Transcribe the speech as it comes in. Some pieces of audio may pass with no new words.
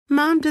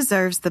Mom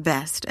deserves the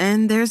best,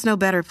 and there's no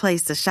better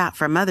place to shop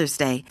for Mother's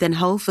Day than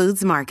Whole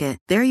Foods Market.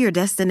 They're your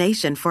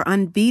destination for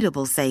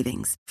unbeatable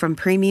savings, from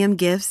premium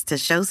gifts to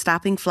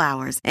show-stopping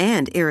flowers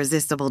and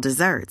irresistible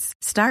desserts.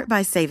 Start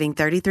by saving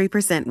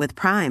 33% with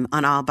Prime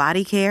on all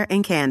body care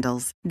and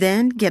candles.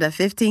 Then get a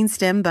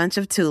 15-stem bunch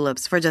of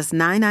tulips for just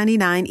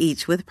 $9.99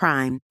 each with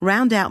Prime.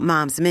 Round out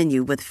Mom's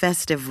menu with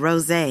festive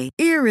rosé,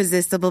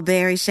 irresistible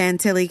berry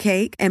chantilly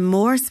cake, and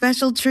more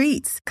special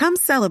treats. Come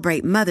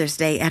celebrate Mother's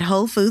Day at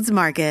Whole Foods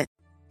Market.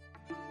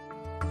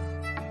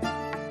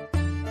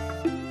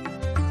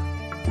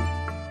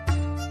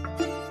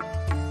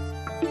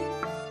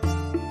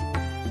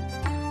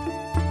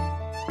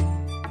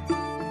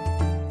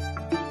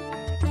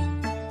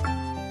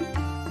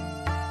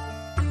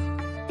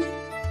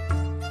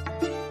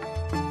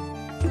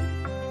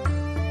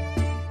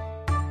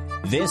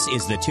 This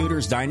is the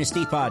Tudors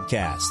Dynasty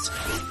Podcast.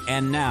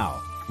 And now,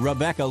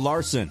 Rebecca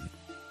Larson.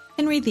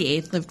 Henry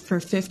VIII lived for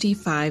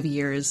 55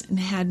 years and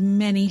had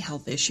many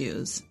health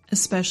issues,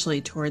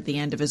 especially toward the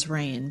end of his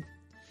reign.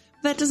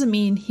 That doesn't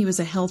mean he was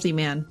a healthy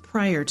man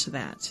prior to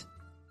that.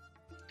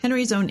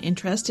 Henry's own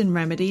interest in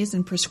remedies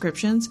and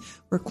prescriptions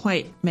were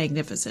quite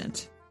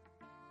magnificent.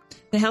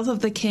 The health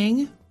of the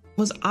king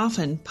was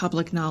often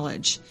public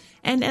knowledge,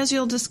 and as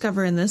you'll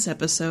discover in this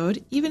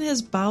episode, even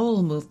his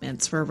bowel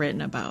movements were written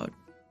about.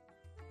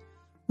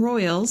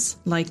 Royals,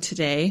 like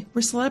today,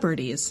 were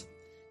celebrities.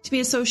 To be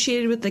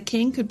associated with the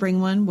king could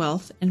bring one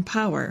wealth and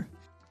power.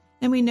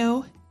 And we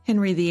know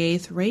Henry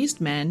VIII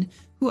raised men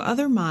who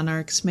other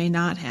monarchs may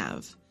not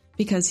have,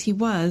 because he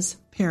was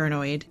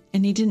paranoid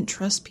and he didn't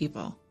trust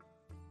people.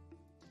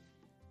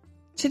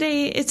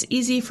 Today, it's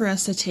easy for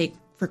us to take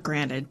for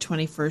granted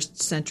 21st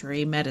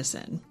century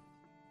medicine.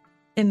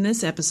 In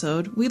this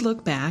episode, we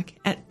look back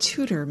at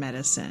Tudor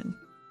medicine.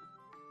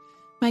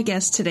 My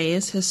guest today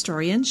is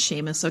historian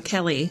Seamus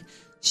O'Kelly.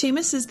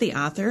 Seamus is the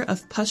author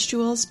of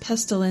Pustules,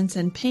 Pestilence,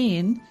 and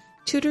Pain,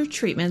 Tudor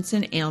Treatments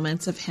and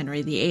Ailments of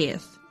Henry VIII.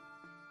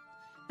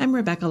 I'm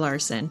Rebecca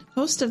Larson,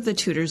 host of the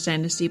Tudors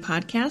Dynasty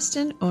podcast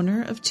and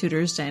owner of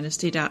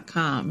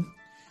TudorsDynasty.com.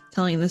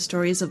 Telling the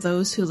stories of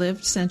those who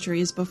lived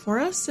centuries before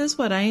us is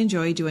what I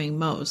enjoy doing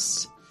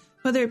most,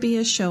 whether it be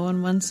a show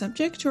on one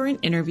subject or an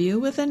interview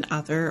with an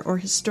author or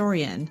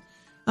historian.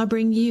 I'll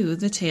bring you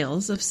the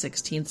tales of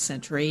 16th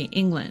century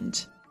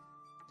England.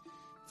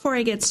 Before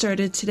I get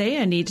started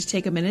today, I need to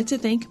take a minute to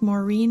thank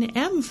Maureen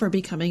M. for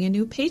becoming a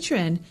new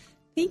patron.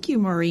 Thank you,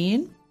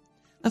 Maureen.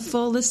 A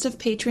full list of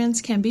patrons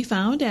can be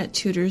found at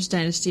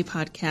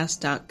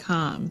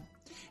TudorsDynastyPodcast.com.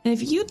 And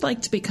if you'd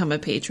like to become a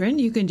patron,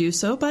 you can do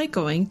so by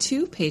going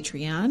to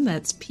Patreon,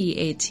 that's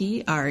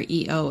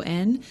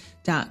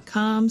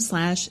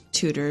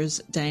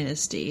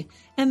patreon.com/TudorsDynasty,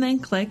 and then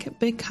click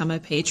Become a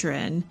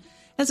Patron.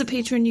 As a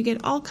patron, you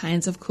get all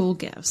kinds of cool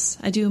gifts.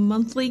 I do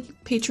monthly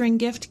patron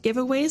gift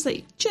giveaways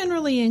that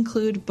generally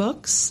include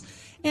books,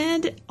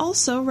 and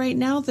also right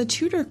now the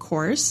Tudor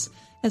course.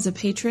 As a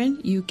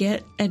patron, you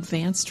get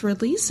advanced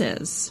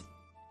releases.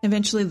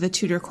 Eventually, the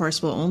Tudor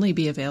course will only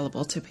be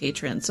available to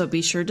patrons, so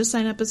be sure to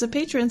sign up as a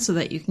patron so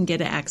that you can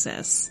get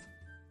access.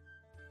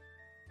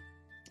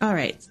 All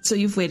right, so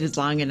you've waited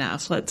long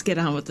enough. Let's get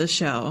on with the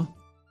show.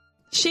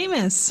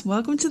 Seamus,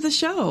 welcome to the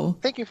show.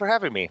 Thank you for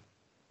having me.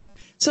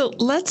 So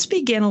let's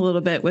begin a little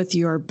bit with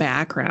your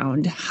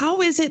background.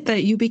 How is it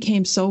that you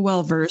became so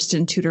well versed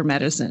in Tudor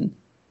medicine?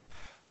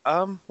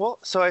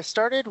 So I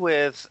started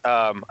with,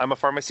 I'm a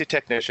pharmacy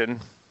technician,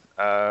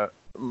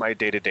 my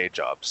day-to-day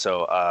job.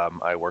 So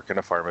I work in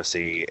a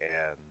pharmacy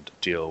and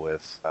deal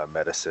with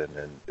medicine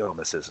and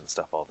illnesses and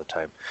stuff all the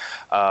time.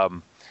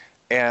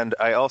 And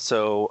I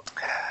also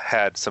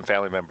had some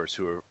family members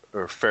who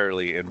are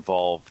fairly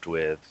involved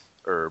with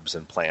herbs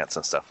and plants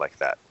and stuff like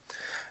that.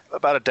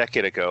 About a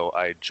decade ago,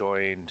 I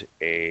joined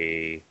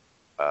a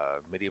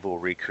medieval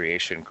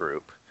recreation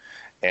group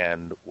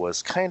and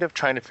was kind of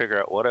trying to figure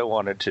out what I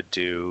wanted to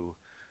do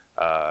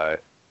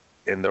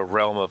in the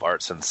realm of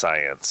arts and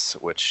science,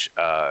 which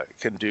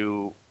can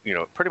do,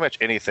 pretty much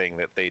anything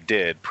that they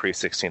did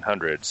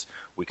pre-1600s,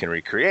 we can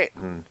recreate.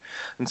 And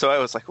so I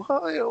was like,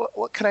 well,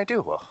 what can I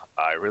do? Well,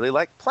 I really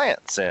like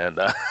plants and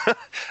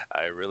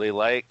I really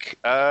like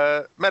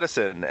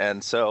medicine.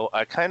 And so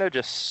I kind of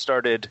just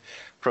started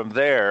from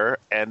there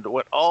and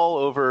went all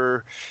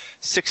over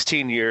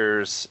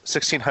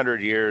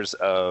 1600 years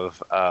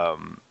of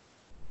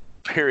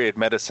period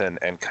medicine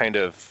and kind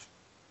of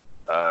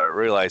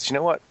realized, you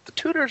know what, the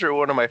Tudors are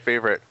one of my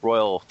favorite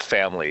royal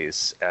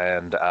families.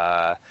 And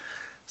so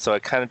I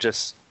kind of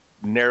just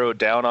narrowed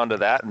down onto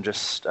that and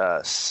just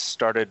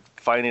started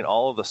finding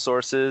all of the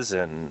sources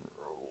and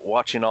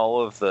watching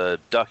all of the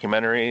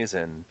documentaries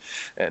and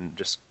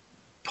just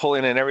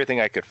pulling in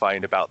everything I could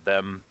find about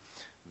them,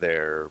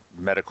 their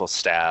medical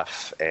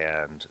staff,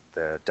 and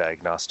the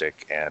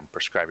diagnostic and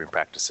prescribing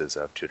practices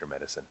of Tudor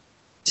medicine.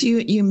 So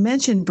you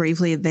mentioned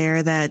briefly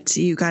there that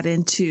you got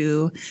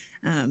into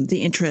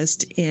the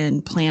interest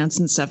in plants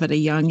and stuff at a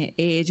young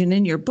age. And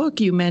in your book,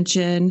 you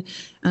mentioned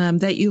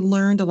that you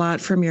learned a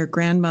lot from your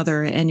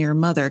grandmother and your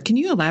mother. Can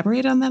you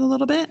elaborate on that a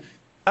little bit?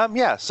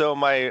 Yeah. So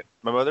my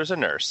my mother's a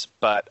nurse,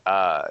 but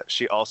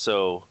she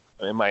also,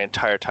 in my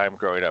entire time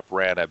growing up,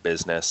 ran a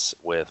business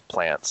with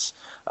plants,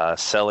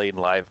 selling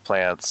live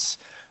plants,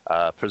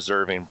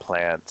 preserving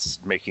plants,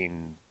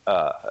 making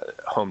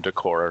home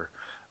decor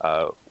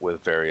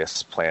with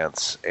various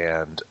plants,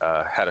 and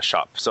had a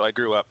shop. So I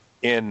grew up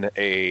in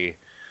a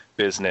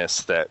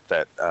business that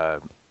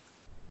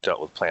dealt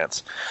with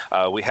plants.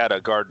 We had a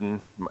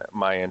garden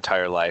my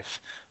entire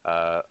life,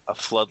 a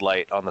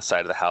floodlight on the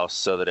side of the house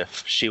so that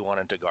if she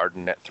wanted to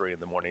garden at 3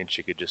 a.m,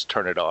 she could just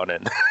turn it on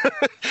and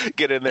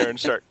get in there and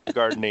start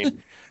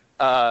gardening.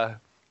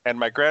 And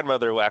my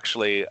grandmother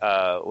actually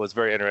was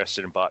very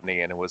interested in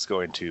botany and was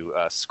going to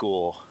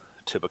school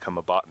to become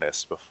a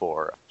botanist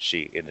before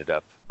she ended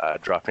up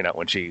dropping out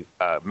when she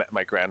met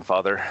my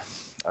grandfather,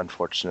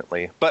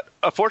 unfortunately. But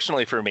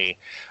fortunately for me,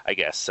 I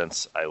guess,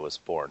 since I was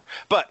born.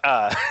 But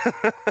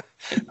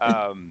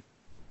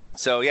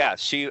so yeah,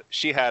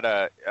 she had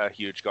a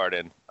huge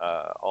garden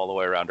all the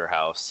way around her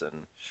house,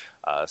 and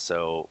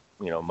so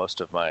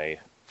most of my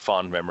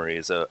fond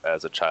memories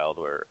as a child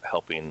were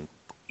helping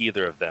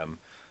either of them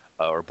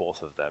or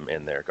both of them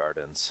in their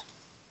gardens.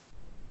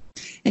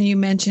 And you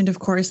mentioned, of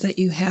course, that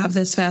you have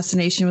this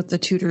fascination with the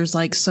Tudors,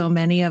 like so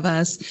many of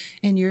us.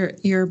 And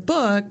your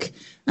book,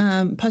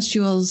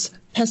 Pustules,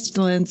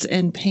 Pestilence,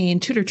 and Pain,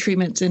 Tudor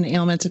Treatments and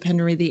Ailments of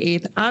Henry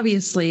VIII,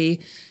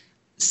 obviously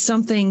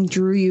something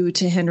drew you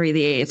to Henry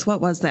VIII.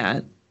 What was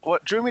that?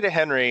 What drew me to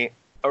Henry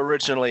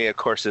originally, of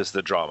course, is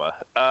the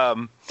drama.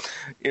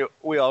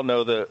 We all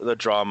know the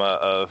drama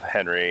of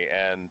Henry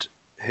and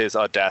his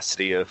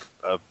audacity of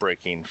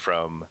breaking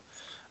from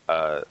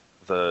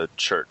the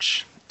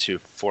church to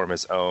form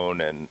his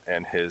own,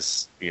 and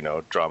his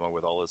drama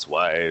with all his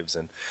wives,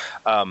 and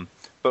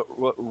but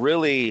what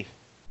really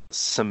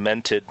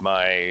cemented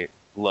my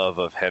love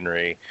of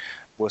Henry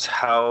was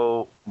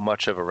how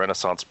much of a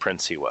Renaissance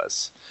prince he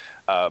was.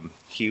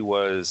 He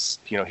was,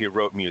 he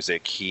wrote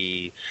music,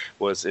 he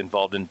was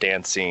involved in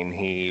dancing,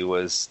 he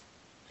was,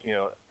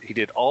 he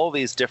did all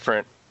these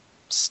different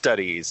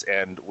studies,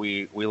 and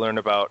we learn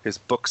about his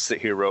books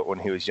that he wrote when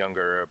he was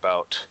younger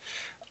about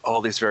all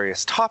these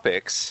various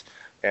topics,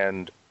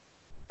 and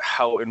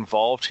how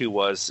involved he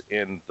was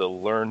in the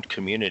learned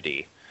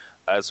community,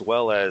 as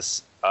well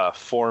as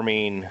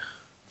forming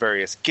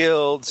various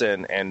guilds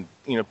and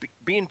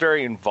being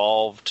very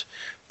involved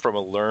from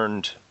a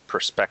learned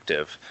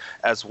perspective,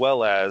 as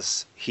well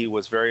as he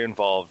was very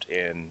involved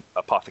in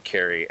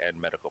apothecary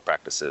and medical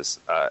practices,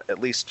 at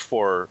least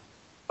for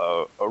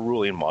a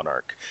ruling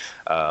monarch.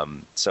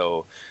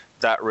 So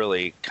that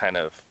really kind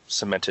of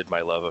cemented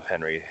my love of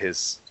Henry.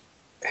 His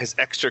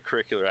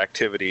extracurricular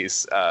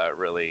activities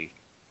really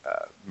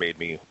made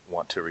me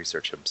want to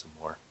research him some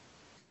more.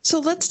 So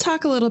let's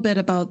talk a little bit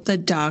about the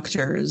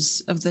doctors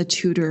of the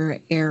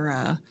Tudor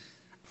era.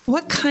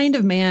 What kind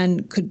of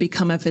man could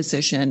become a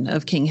physician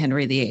of King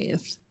Henry VIII?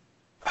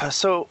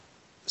 So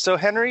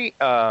Henry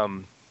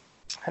had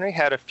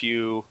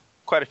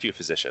quite a few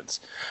physicians.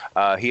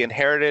 He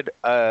inherited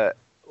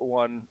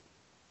one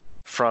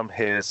from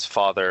his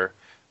father,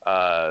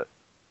 Dr.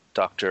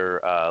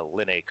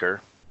 Linacre,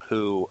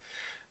 who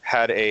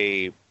had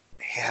a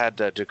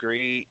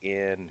degree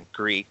in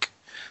Greek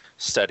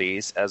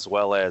studies as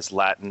well as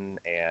Latin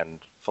and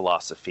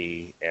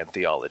philosophy and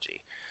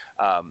theology.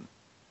 And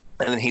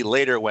then he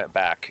later went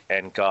back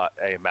and got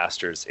a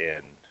master's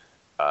in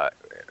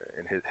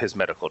his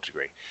medical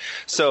degree.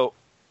 So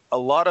a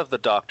lot of the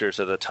doctors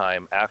of the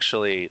time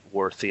actually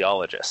were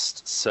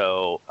theologists.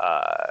 So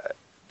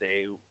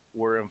they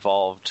were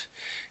involved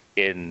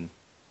in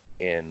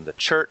the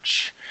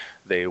church.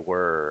 They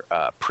were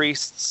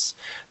priests.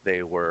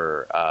 They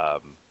were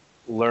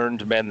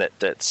learned men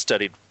that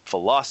studied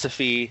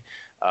philosophy.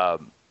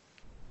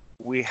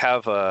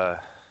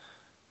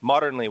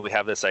 Modernly, we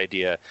have this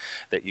idea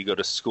that you go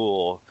to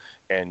school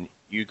and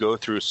you go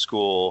through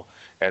school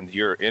and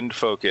your end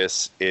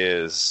focus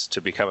is to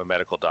become a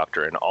medical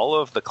doctor. And all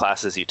of the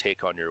classes you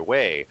take on your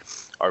way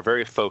are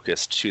very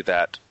focused to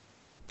that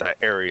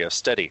area of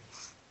study.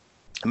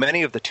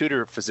 Many of the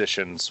Tudor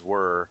physicians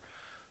were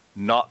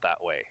not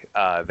that way.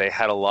 They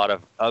had a lot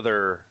of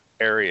other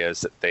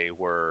areas that they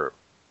were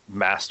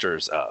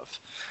masters of.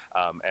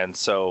 And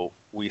so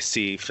we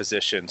see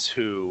physicians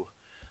who,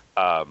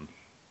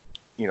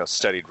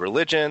 studied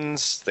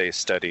religions, they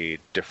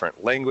studied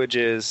different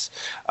languages,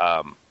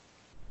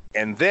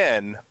 and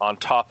then on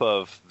top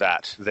of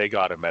that, they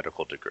got a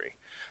medical degree.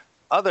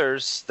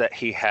 Others that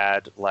he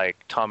had, like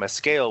Thomas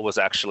Gale, was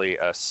actually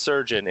a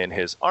surgeon in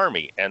his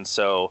army, and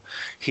so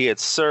he had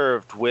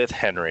served with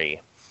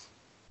Henry,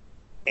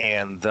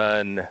 and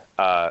then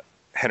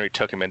Henry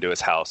took him into his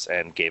house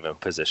and gave him a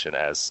position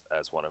as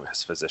one of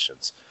his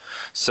physicians.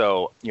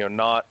 So,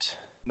 not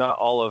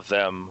all of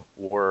them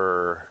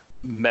were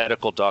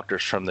medical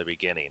doctors from the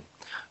beginning.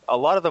 A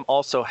lot of them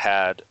also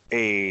had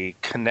a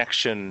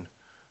connection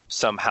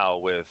somehow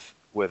with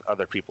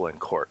other people in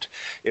court.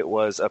 It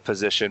was a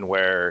position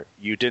where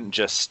you didn't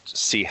just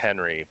see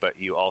Henry, but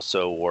you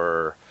also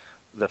were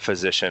the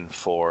physician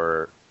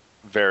for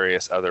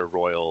various other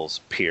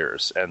royals'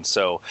 peers. And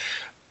so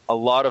a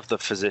lot of the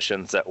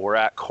physicians that were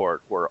at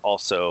court were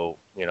also,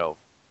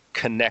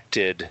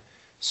 connected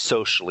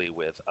socially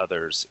with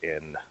others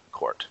in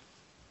court.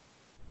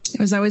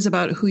 It was always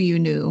about who you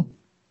knew.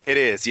 It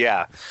is,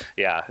 yeah.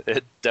 Yeah,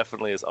 it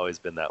definitely has always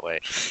been that way.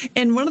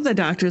 And one of the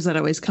doctors that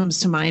always comes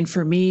to mind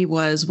for me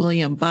was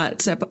William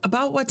Butts.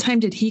 About what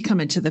time did he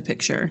come into the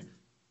picture?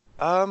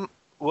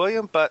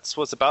 William Butts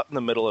was about in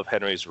the middle of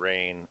Henry's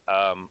reign.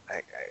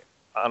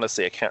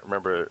 Honestly, I can't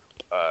remember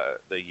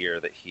the year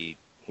that he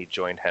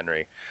joined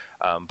Henry,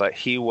 but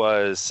he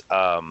was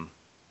a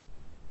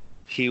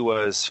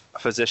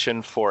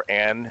physician for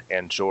Anne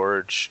and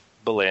George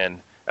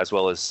Boleyn, as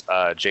well as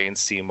Jane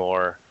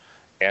Seymour,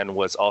 and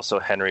was also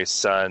Henry's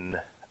son,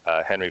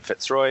 Henry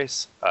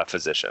Fitzroy's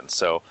physician.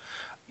 So,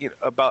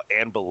 about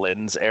Anne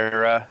Boleyn's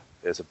era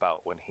is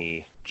about when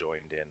he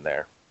joined in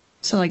there.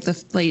 So like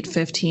the late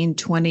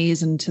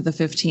 1520s into the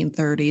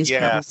 1530s. Yeah,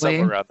 probably.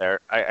 somewhere around there.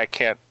 I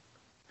can't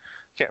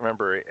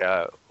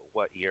remember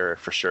what year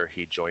for sure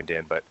he joined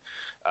in, but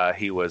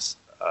he was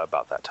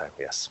about that time.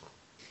 Yes.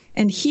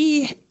 And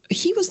he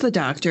was the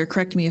doctor,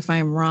 correct me if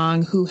I'm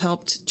wrong, who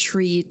helped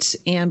treat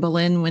Anne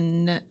Boleyn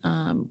when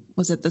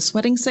was it the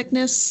sweating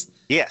sickness?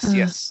 Yes.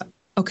 Yes.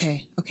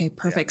 Okay,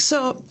 perfect. Yeah.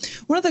 So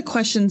one of the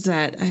questions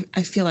that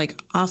I feel like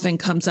often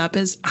comes up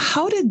is,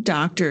 how did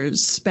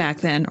doctors back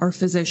then, or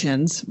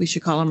physicians, we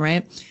should call them,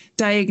 right,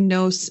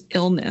 diagnose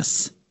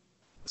illness?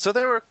 So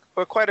there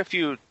were quite a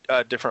few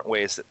different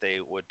ways that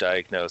they would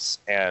diagnose,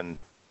 and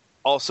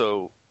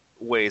also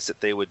ways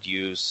that they would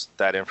use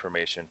that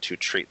information to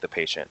treat the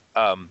patient.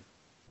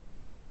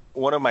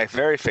 One of my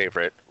very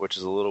favorite, which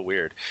is a little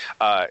weird,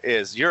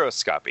 is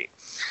uroscopy.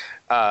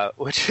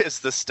 Which is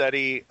the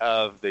study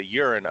of the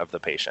urine of the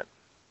patient.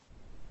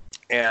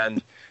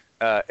 And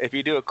if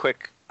you do a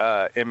quick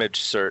image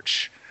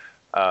search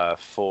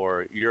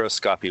for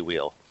uroscopy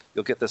wheel,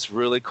 you'll get this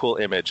really cool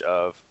image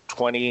of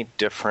 20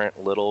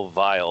 different little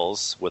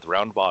vials with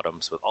round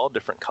bottoms with all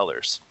different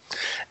colors.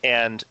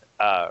 And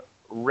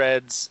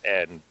reds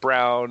and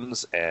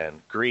browns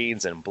and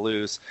greens and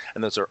blues.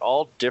 And those are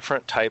all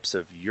different types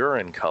of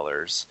urine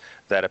colors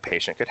that a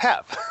patient could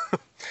have.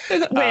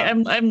 Wait,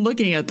 I'm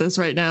looking at this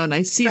right now and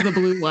I see the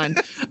blue one,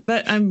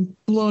 but I'm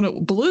blown up.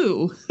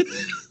 Blue.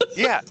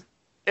 Yeah.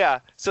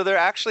 So there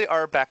actually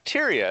are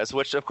bacteria,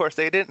 which of course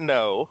they didn't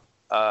know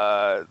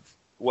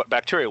what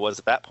bacteria was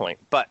at that point,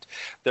 but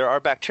there are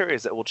bacteria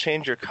that will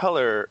change the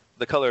color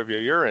of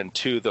your urine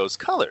to those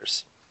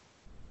colors.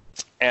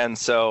 And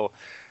so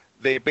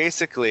they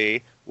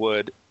basically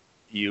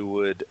you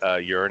would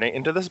urinate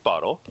into this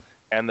bottle,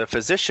 and the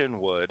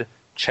physician would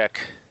check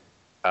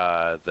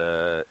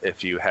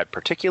if you had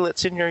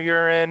particulates in your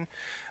urine,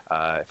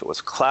 if it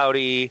was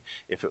cloudy,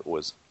 if it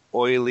was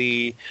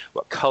oily,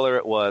 what color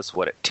it was,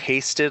 what it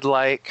tasted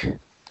like.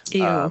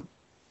 Ew.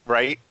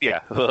 Right?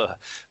 Yeah.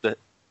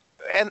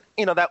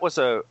 That was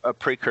a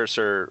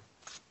precursor.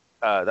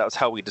 That was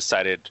how we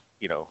decided,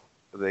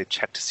 they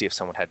checked to see if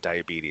someone had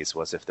diabetes,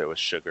 was if there was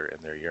sugar in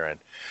their urine.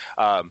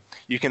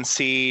 You can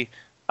see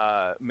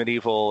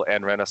medieval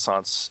and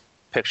Renaissance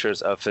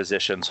pictures of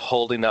physicians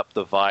holding up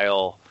the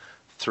vial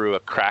through a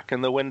crack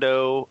in the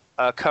window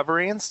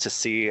coverings to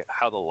see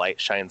how the light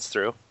shines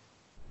through.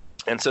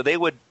 And so they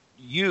would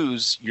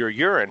use your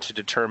urine to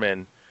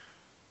determine,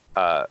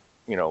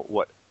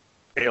 what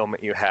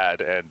ailment you had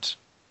and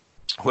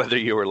whether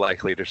you were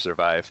likely to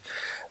survive.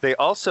 They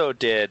also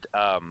did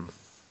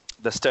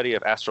the study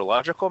of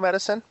astrological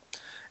medicine.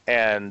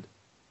 And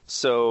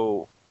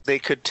so they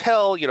could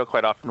tell,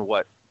 quite often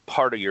what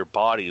part of your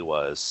body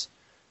was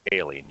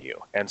ailing you.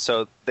 And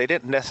so they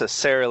didn't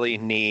necessarily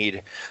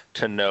need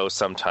to know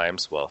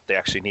sometimes, well, they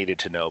actually needed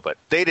to know, but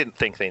they didn't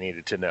think they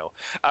needed to know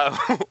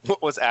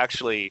what was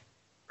actually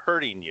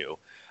hurting you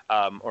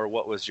or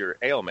what was your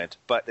ailment.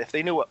 But if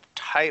they knew what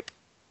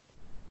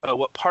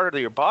part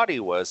of your body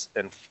was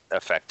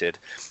affected,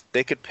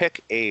 they could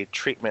pick a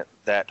treatment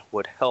that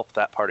would help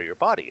that part of your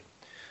body.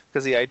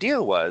 Because the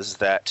idea was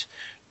that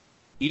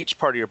each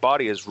part of your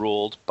body is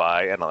ruled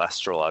by an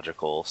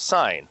astrological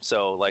sign.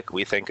 So like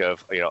we think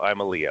of, I'm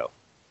a Leo,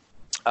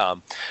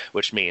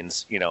 which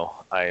means,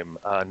 I'm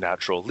a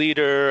natural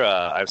leader.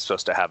 I'm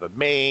supposed to have a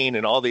mane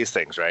and all these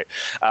things, right?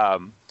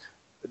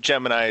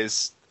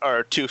 Geminis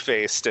are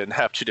two-faced and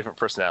have two different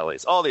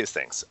personalities, all these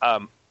things.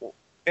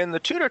 In the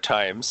Tudor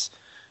times,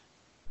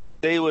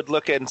 they would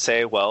look and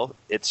say, well,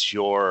 it's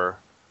your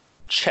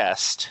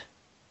chest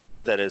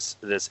that is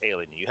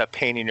ailing you. You have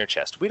pain in your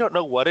chest. We don't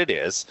know what it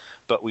is,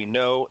 but we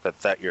know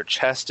that your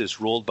chest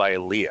is ruled by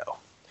a Leo.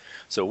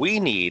 So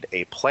we need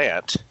a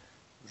plant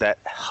that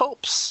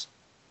helps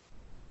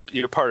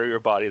your part of your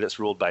body that's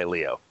ruled by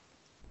Leo.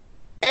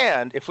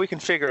 And if we can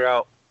figure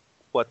out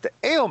what the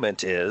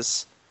ailment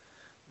is,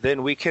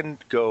 then we can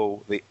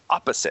go the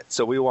opposite.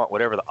 So we want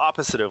whatever the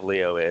opposite of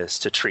Leo is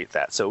to treat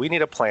that. So we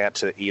need a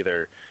plant that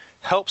either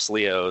helps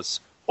Leos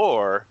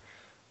or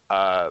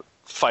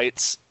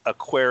fights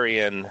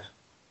Aquarian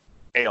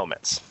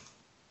ailments,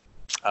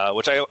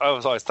 which I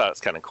always thought was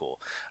kind of cool.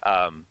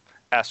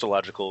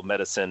 Astrological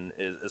medicine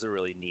is a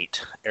really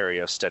neat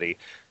area of study.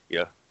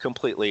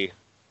 Completely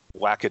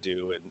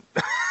wackadoo and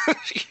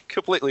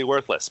completely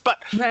worthless, but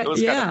it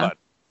was kind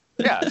of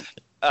fun.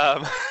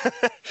 Yeah.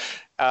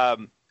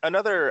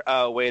 Another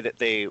way that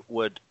they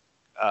would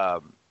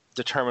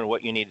determine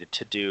what you needed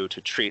to do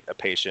to treat a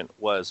patient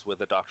was with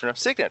the doctrine of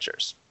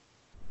signatures.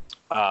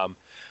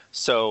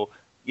 So,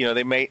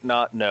 they may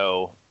not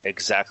know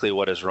exactly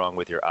what is wrong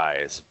with your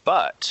eyes,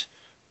 but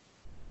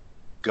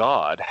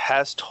God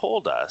has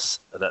told us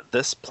that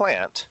this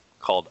plant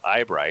called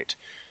eyebright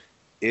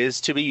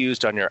is to be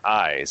used on your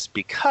eyes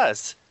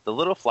because the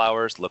little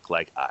flowers look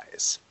like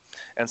eyes.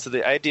 And so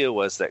the idea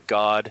was that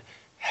God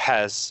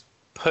has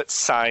put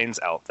signs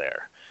out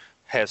there,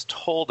 has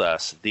told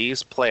us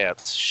these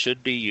plants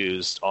should be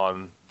used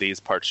on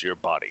these parts of your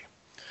body.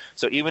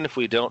 So even if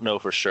we don't know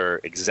for sure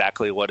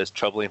exactly what is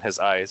troubling his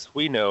eyes,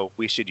 we know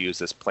we should use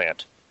this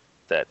plant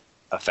that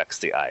affects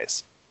the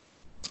eyes.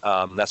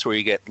 That's where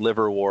you get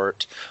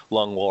liverwort,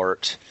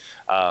 lungwort,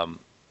 and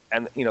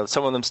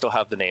some of them still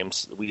have the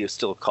names. We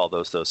still call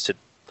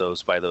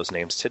those by those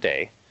names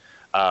today.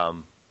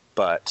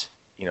 But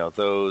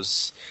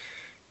those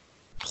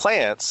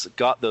plants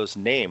got those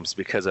names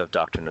because of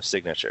doctrine of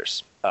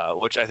signatures,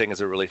 which I think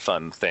is a really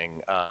fun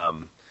thing.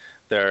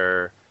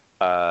 They're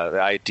the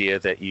idea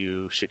that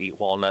you should eat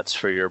walnuts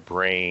for your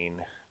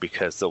brain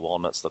because the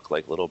walnuts look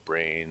like little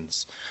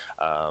brains.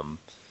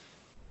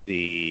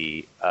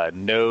 The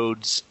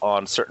nodes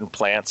on certain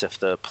plants, if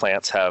the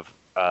plants have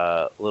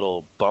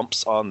little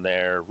bumps on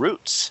their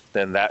roots,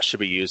 then that should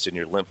be used in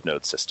your lymph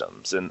node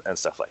systems and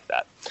stuff like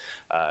that.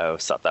 I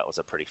always thought that was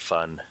a pretty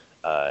fun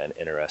and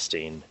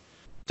interesting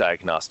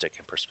diagnostic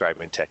and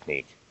prescribing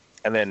technique.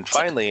 And then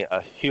finally,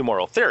 a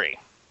humoral theory,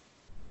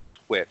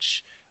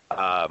 which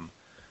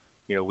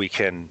we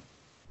can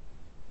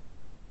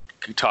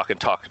talk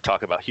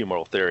about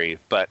humoral theory,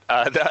 but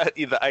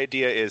the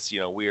idea is,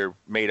 we're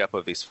made up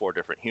of these 4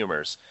 different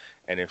humors,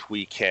 and if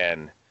we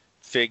can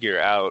figure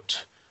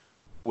out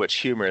which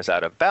humor is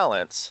out of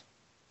balance,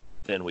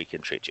 then we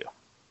can treat you.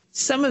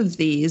 Some of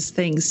these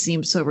things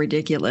seem so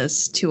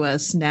ridiculous to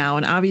us now,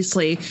 and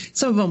obviously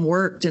some of them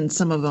worked and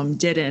some of them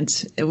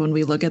didn't when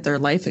we look at their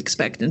life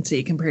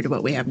expectancy compared to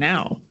what we have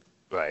now.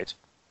 Right.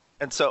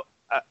 And so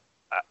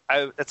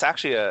it's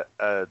actually a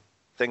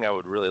thing I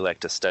would really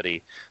like to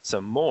study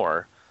some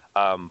more,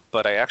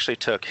 but I actually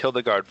took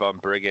Hildegard von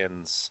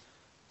Briggen's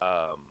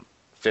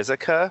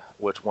Physica,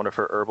 one of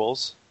her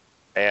herbals,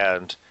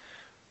 and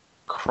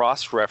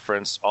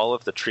cross-referenced all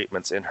of the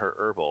treatments in her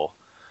herbal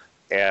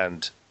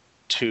and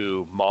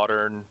to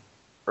modern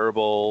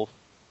herbal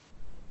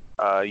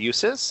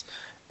uses,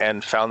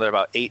 and found that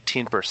about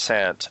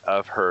 18%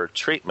 of her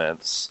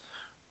treatments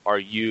are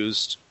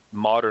used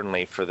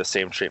modernly for the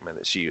same treatment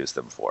that she used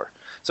them for.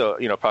 So,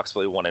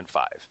 approximately 1 in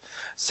 5.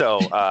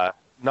 So,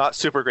 not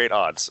super great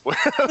odds.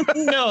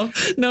 No,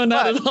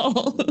 not at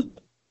all.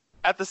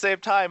 At the same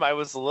time, I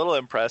was a little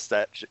impressed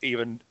that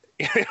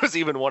it was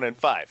even 1 in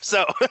 5.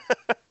 So,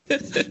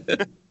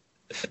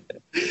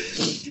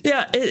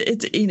 yeah,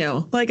 it's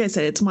like I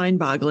said, it's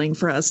mind-boggling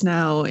for us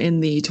now in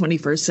the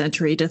 21st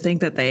century to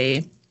think that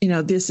they,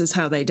 this is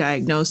how they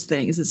diagnose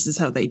things, this is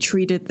how they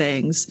treated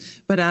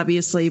things. But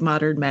obviously,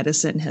 modern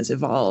medicine has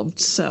evolved,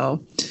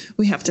 so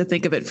we have to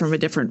think of it from a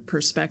different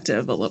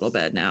perspective a little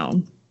bit now.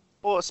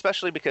 Well,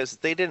 especially because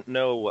they didn't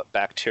know what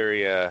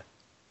bacteria,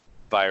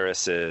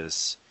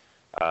 viruses,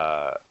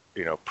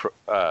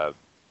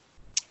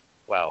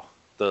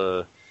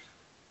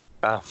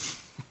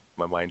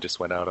 my mind just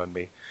went out on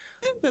me.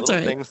 That's all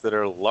right. Things that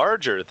are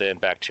larger than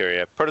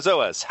bacteria,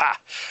 protozoas.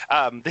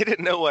 They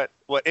didn't know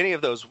what any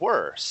of those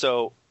were.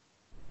 So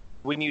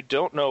when you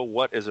don't know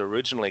what is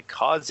originally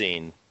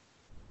causing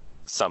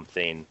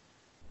something,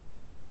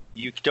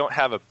 you don't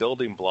have a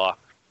building block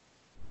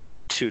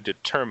to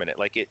determine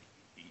it.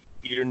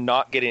 You're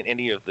not getting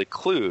any of the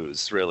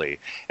clues, really.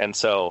 And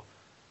so,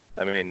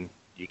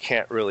 you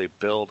can't really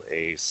build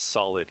a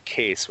solid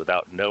case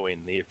without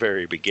knowing the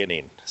very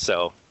beginning.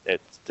 So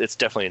it's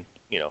definitely,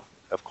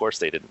 of course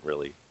they didn't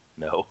really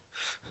know.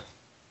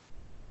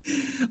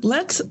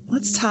 Let's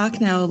talk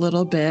now a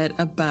little bit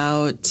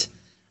about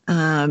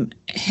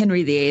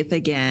Henry VIII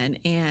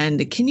again.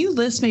 And can you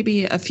list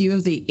maybe a few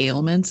of the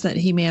ailments that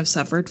he may have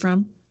suffered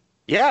from?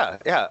 Yeah.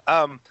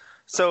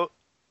 So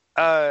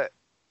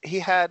he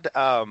had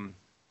so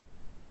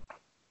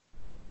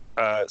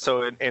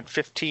in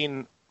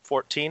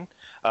 1514,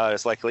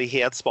 it's likely he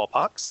had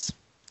smallpox,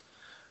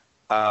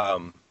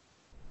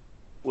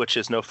 which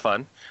is no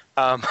fun.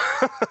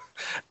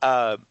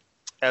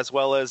 As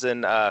well as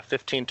in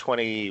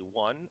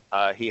 1521,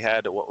 he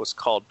had what was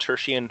called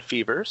tertian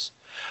fevers.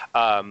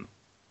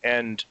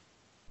 And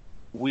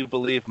we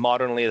believe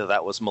modernly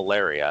that was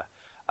malaria.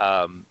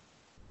 And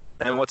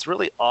what's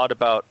really odd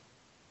about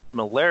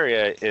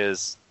malaria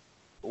is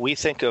we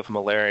think of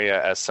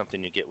malaria as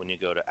something you get when you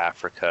go to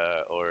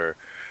Africa or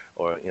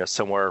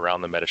somewhere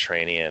around the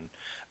Mediterranean,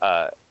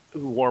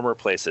 warmer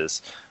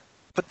places.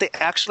 But they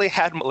actually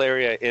had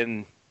malaria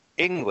in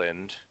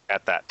England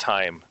at that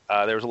time,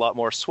 there was a lot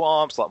more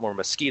swamps, a lot more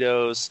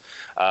mosquitoes,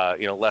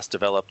 less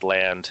developed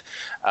land.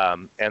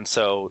 And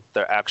so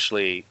there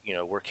actually,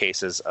 were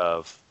cases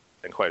of,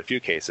 and quite a few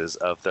cases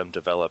of them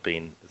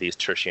developing these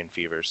tertian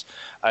fevers.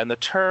 And the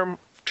term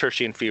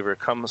tertian fever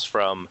comes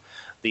from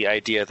the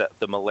idea that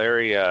the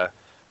malaria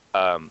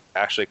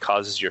actually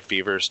causes your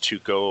fevers to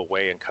go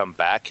away and come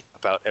back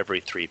about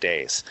every 3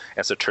 days.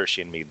 And so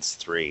tertian means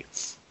 3.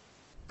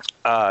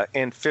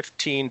 In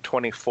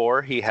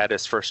 1524, he had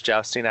his first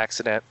jousting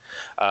accident.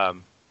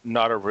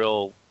 Not a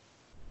real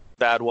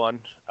bad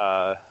one.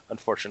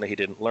 Unfortunately, he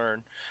didn't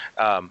learn,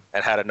 and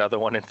had another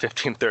one in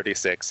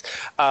 1536.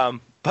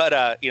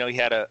 But he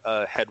had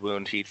a head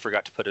wound. He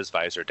forgot to put his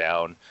visor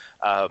down.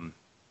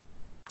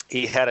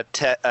 He had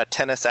a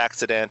tennis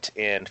accident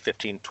in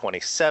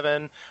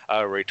 1527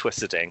 where he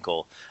twisted his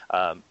ankle.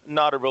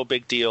 Not a real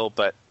big deal,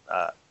 but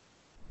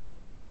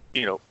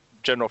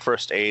general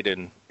first aid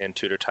in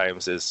Tudor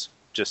times is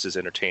just as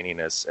entertaining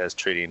as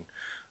treating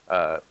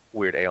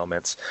weird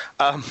ailments.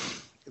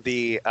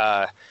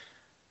 By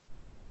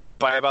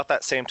about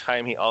that same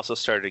time, he also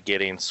started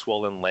getting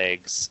swollen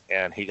legs,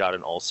 and he got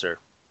an ulcer.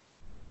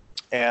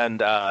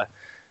 And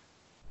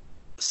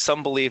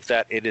some believe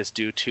that it is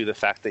due to the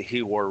fact that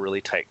he wore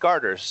really tight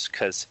garters,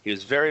 because he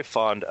was very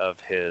fond of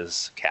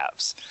his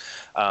calves.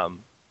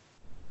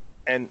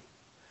 And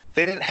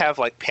they didn't have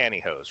like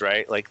pantyhose,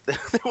 right? Like there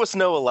was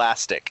no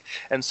elastic.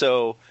 And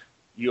so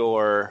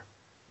your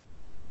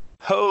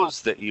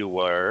hose that you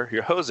wore,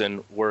 your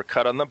hosen, were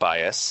cut on the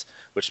bias,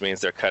 which means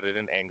they're cut at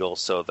an angle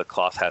so the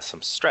cloth has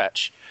some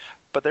stretch.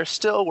 But they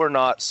still were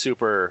not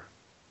super,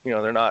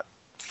 they're not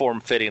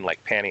form-fitting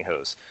like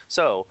pantyhose.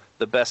 So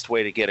the best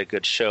way to get a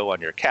good show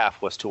on your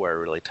calf was to wear a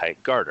really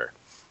tight garter.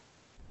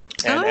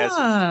 And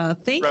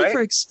thank you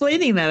for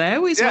explaining that. I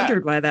always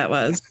wondered why that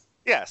was.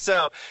 Yeah,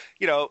 so,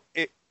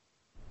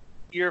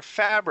 your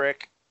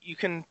fabric, you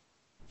can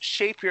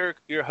shape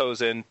your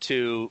hosen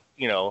to,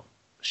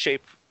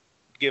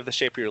 give the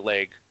shape of your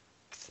leg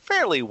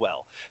fairly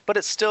well, but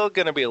it's still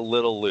going to be a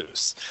little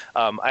loose.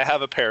 I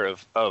have a pair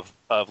of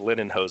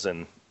linen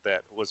hosen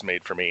that was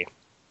made for me,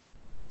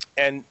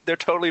 and they're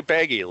totally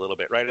baggy a little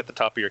bit right at the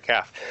top of your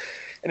calf.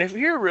 And if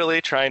you're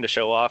really trying to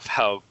show off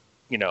how,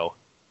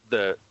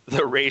 the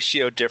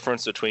ratio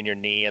difference between your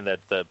knee and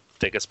the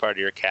thickest part of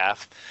your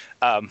calf,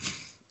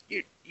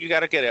 you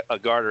got to get a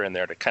garter in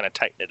there to kind of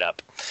tighten it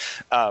up.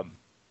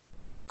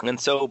 And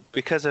so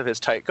because of his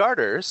tight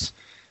garters,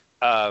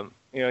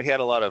 he had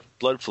a lot of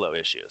blood flow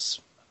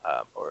issues,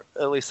 or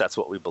at least that's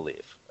what we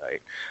believe,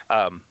 right?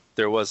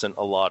 There wasn't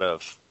a lot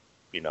of,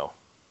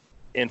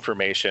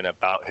 information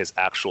about his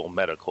actual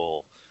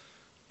medical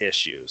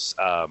issues.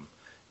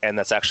 And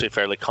that's actually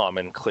fairly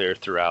common, clear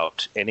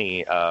throughout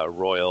any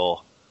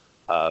royal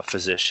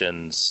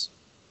physician's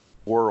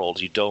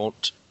world.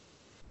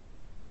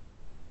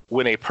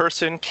 When a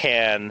person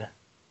can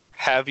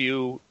have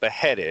you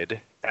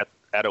beheaded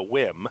at a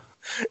whim,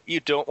 you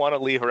don't want to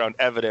leave around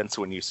evidence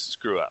when you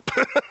screw up.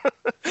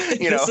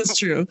 This is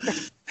true.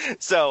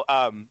 So,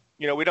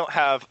 we don't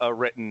have a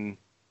written,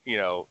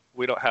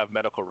 we don't have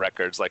medical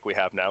records like we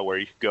have now where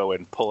you go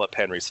and pull up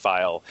Henry's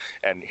file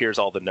and here's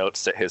all the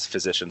notes that his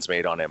physicians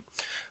made on him.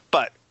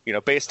 But,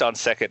 based on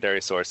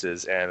secondary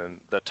sources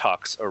and the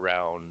talks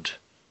around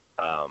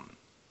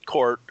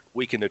court,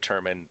 we can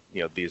determine,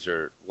 these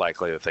are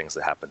likely the things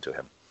that happened to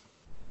him.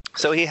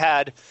 So he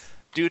had,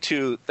 due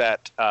to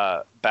that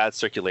bad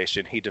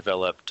circulation, he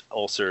developed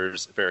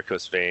ulcers,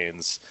 varicose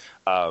veins,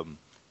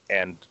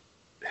 and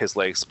his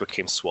legs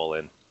became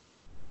swollen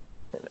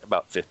in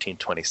about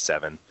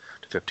 1527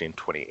 to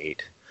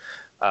 1528.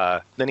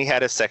 Then he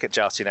had his second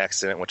jousting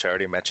accident, which I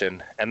already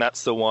mentioned, and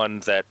that's the one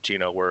that,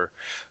 were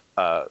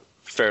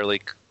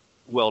fairly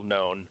well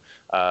known,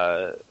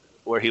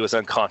 where he was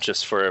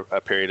unconscious for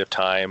a period of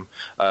time.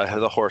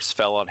 The horse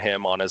fell on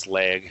him on his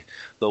leg,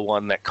 the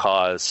one that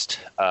caused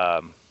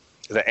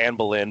that Anne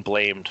Boleyn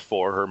blamed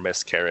for her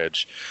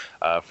miscarriage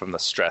from the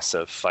stress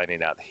of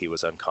finding out that he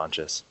was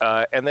unconscious.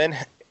 And then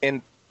in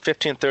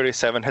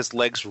 1537, his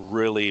legs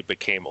really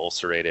became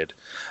ulcerated.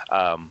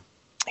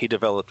 He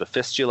developed a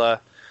fistula,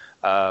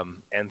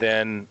 and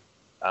then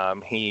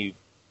he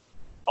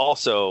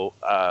also,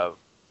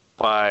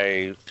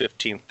 by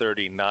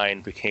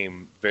 1539,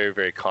 became very,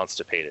 very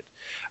constipated,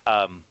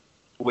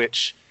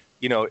 which,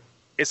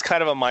 is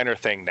kind of a minor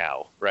thing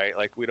now, right?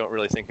 Like, we don't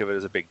really think of it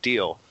as a big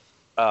deal.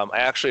 I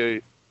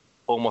actually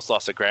almost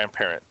lost a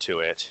grandparent to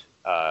it,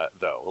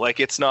 though. Like,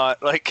 it's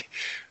not like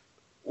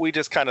we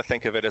just kind of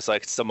think of it as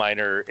like it's a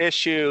minor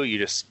issue.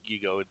 You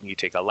go and you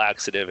take a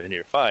laxative and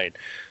you're fine.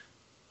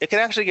 It can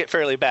actually get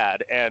fairly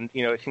bad, and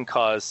it can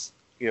cause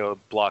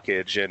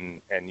blockage,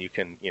 and you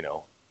can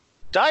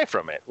die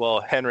from it.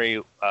 Well,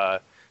 Henry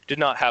did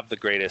not have the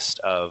greatest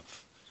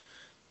of.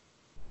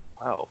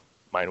 Wow.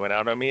 Mine went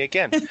out on me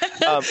again.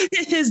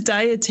 His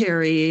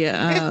dietary.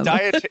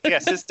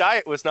 His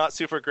diet was not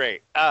super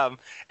great.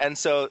 And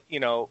so,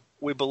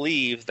 we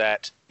believe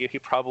that he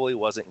probably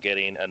wasn't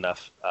getting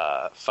enough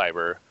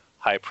fiber,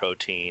 high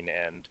protein,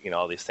 and,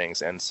 all these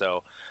things. And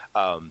so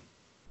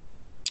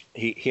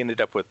he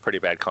ended up with pretty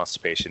bad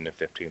constipation in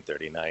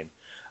 1539,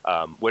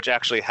 which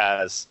actually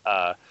has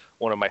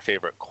one of my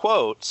favorite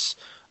quotes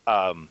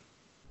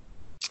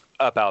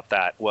about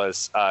that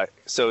was,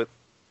 so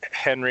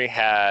Henry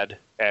had,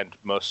 and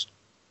most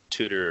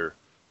Tudor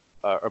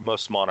or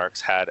most monarchs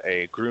had,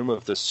 a groom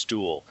of the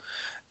stool.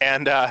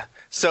 And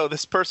so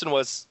this person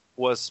was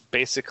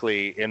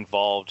basically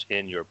involved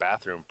in your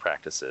bathroom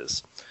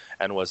practices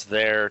and was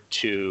there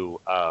to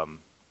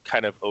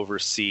kind of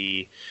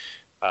oversee,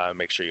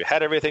 make sure you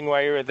had everything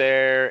while you were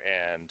there,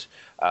 and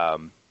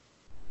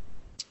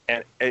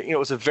it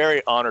was a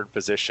very honored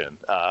position,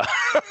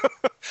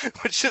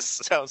 which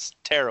just sounds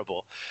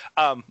terrible.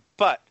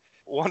 But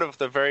one of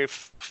the very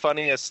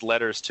funniest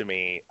letters to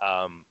me,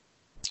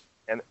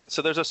 and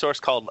so there's a source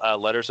called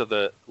Letters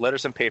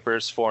and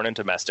Papers, Foreign and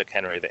Domestic,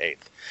 Henry VIII.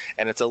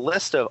 And it's a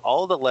list of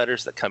all the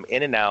letters that come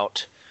in and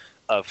out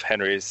of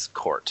Henry's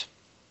court.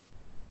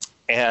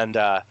 And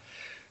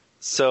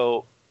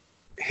so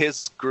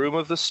his groom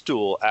of the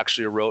stool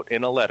actually wrote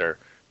in a letter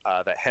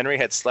that Henry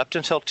had slept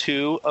until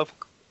 2 of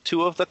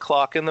the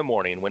clock in the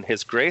morning, when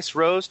his grace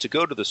rose to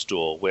go to the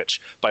stool,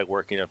 which, by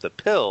working of the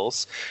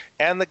pills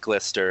and the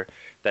glister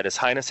that his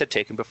highness had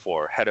taken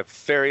before, had a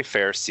very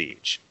fair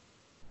siege.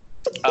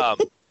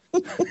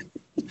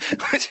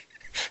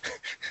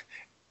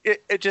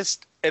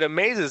 It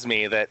amazes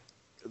me that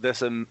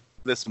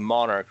this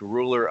monarch,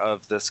 ruler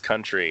of this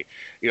country,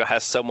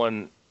 has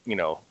someone,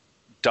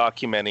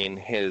 documenting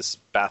his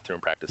bathroom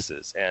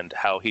practices and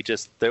how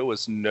there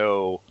was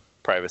no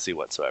privacy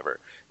whatsoever.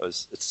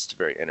 It's just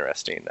very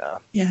interesting.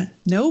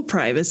 No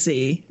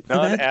privacy.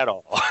 None at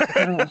all.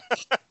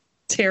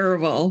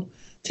 Terrible.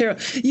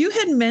 You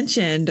had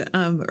mentioned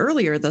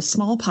earlier the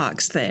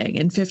smallpox thing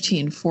in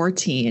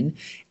 1514,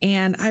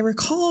 and I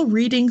recall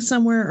reading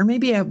somewhere, or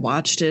maybe I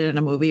watched it in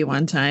a movie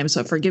one time,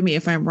 so forgive me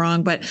if I'm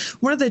wrong, but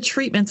one of the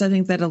treatments I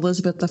think that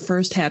Elizabeth I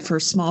had for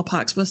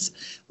smallpox was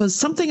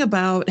something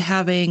about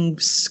having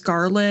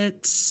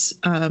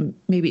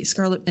maybe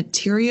scarlet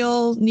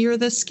material near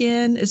the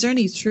skin. Is there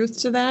any truth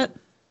to that?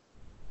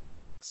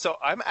 So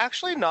I'm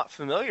actually not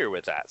familiar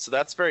with that, so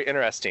that's very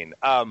interesting.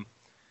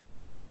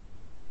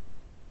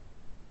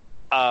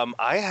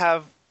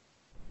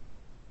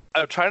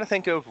 I'm trying to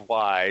think of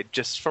why,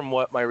 just from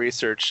what my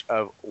research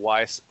of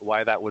why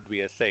that would be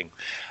a thing.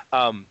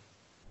 And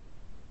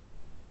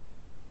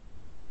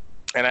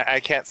I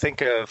can't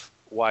think of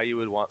why you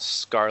would want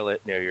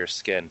scarlet near your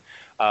skin.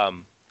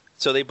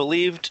 So they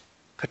believed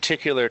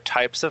particular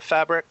types of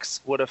fabrics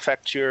would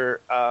affect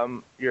your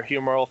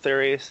humoral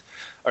theories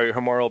or your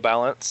humoral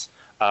balance.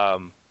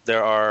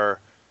 There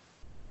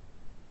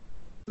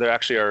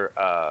actually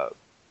are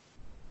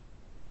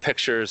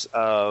pictures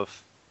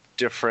of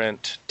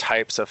different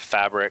types of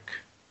fabric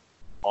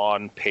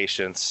on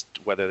patients,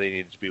 whether they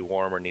needed to be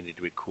warm or needed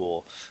to be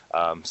cool.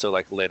 So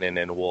like linen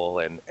and wool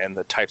and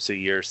the types of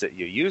years that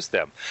you use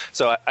them.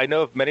 So I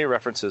know of many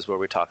references where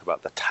we talk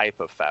about the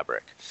type of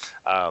fabric.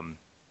 And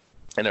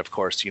of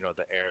course,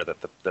 the air that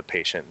the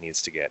patient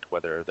needs to get,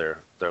 whether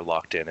they're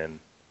locked in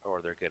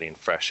or they're getting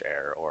fresh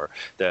air, or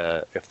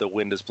if the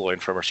wind is blowing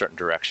from a certain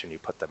direction, you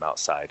put them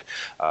outside.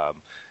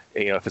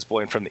 If it's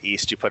blowing from the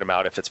east, you put them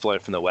out. If it's blowing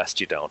from the west,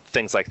 you don't.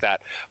 Things like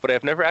that. But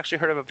I've never actually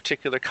heard of a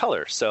particular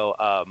color. So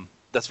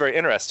that's very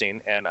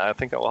interesting, and I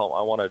think I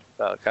want to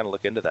kind of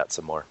look into that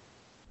some more.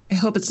 I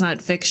hope it's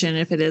not fiction.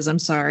 If it is, I'm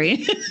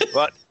sorry.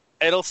 But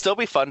it'll still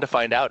be fun to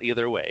find out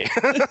either way.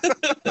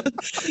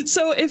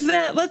 So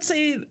let's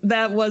say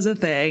that was a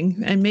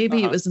thing, and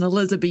maybe it was an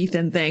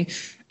Elizabethan thing.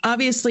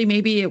 Obviously,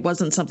 maybe it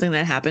wasn't something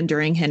that happened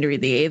during Henry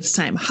VIII's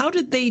time. How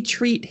did they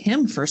treat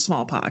him for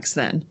smallpox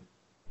then?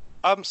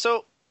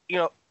 So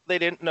they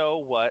didn't know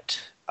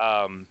what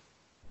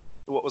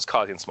was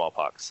causing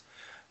smallpox.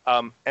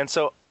 And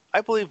so I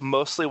believe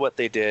mostly what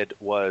they did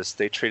was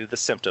they treated the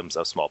symptoms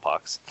of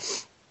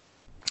smallpox,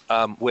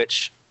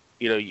 which,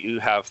 you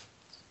have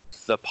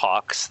the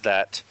pox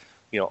that,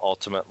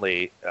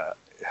 ultimately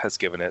has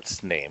given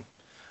its name.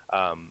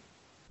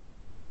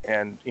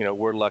 And,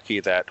 we're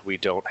lucky that we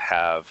don't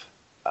have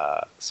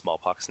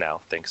smallpox now,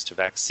 thanks to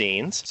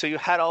vaccines. So you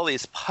had all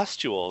these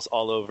pustules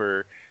all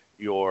over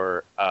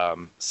your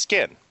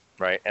skin,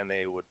 right? And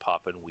they would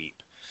pop and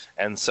weep.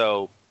 And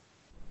so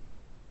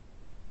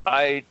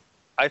I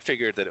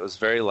figured that it was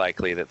very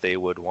likely that they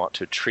would want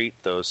to treat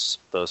those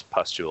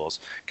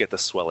pustules, get the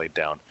swelling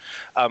down.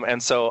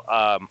 And so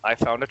I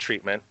found a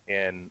treatment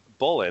in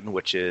Bullen,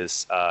 which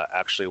is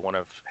actually one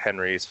of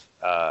Henry's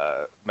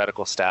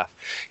medical staff.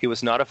 He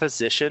was not a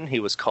physician. He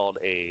was called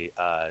a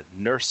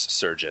nurse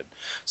surgeon.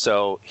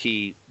 So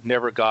he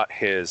never got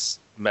his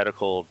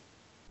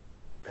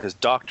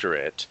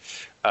doctorate.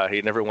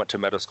 He never went to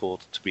medical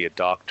school to be a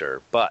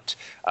doctor, but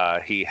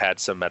he had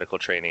some medical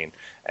training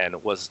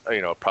and was,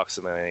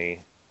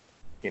 approximately,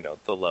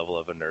 the level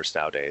of a nurse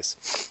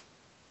nowadays.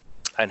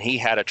 And he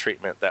had a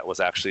treatment that was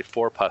actually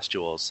for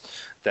pustules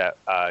that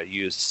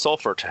used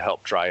sulfur to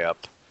help dry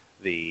up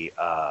the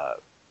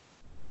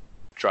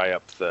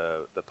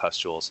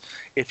pustules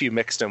if you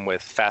mixed them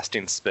with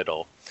fasting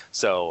spittle.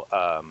 So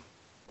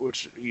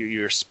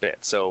your spit.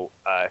 So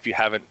if you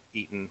haven't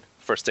eaten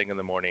first thing in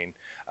the morning,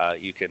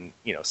 you can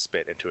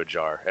spit into a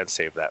jar and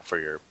save that for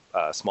your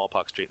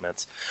smallpox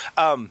treatments.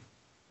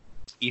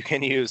 You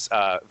can use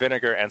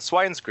vinegar and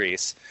swine's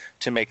grease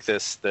to make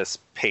this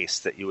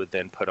paste that you would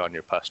then put on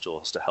your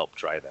pustules to help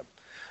dry them.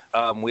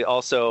 We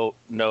also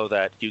know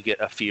that you get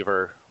a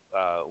fever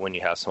when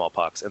you have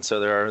smallpox, and so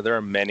there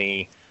are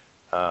many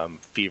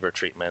fever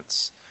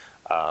treatments,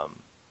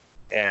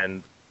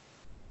 and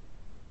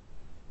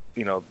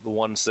the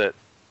ones that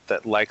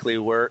likely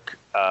work,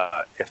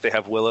 if they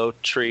have willow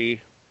tree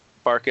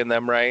bark in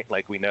them, right?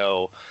 Like, we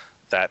know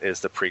that is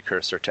the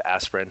precursor to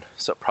aspirin,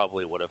 so it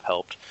probably would have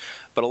helped.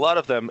 But a lot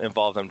of them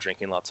involve them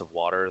drinking lots of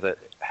water that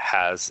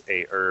has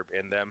a herb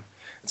in them,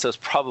 and so it's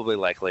probably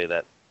likely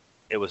that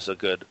it was a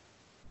good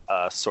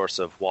source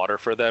of water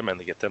for them, and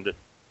they get them to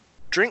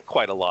drink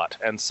quite a lot,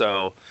 and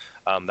so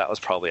that was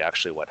probably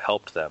actually what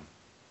helped them.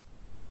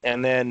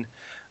 And then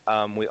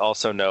we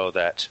also know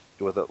that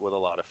with a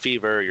lot of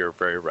fever, you're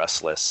very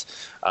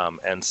restless,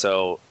 and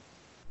so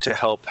to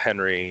help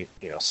Henry,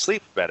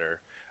 sleep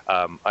better,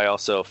 I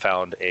also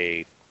found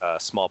a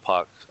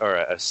smallpox or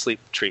a sleep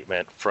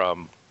treatment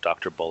from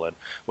Dr. Bullen,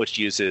 which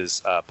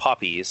uses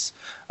poppies,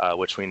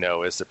 which we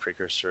know is the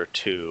precursor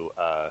to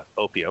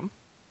opium.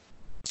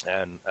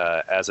 And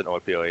as an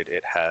opioid,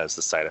 it has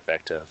the side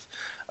effect of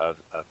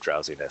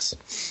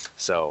drowsiness.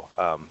 So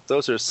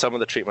those are some of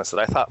the treatments that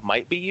I thought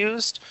might be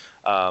used,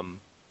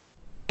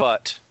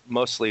 but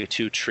mostly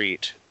to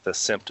treat the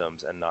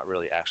symptoms and not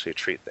really actually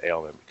treat the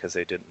ailment, because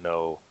they didn't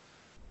know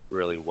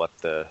really what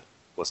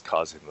was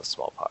causing the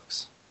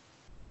smallpox.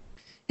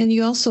 And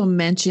you also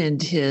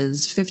mentioned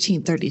his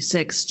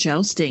 1536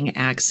 jousting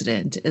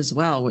accident as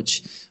well,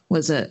 which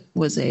was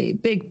a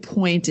big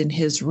point in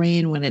his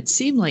reign when it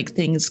seemed like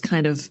things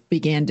kind of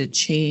began to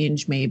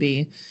change,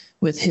 maybe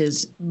with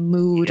his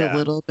mood a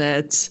little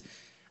bit.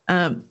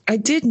 I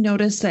did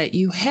notice that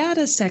you had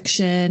a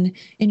section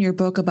in your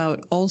book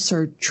about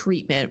ulcer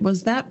treatment.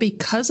 Was that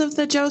because of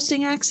the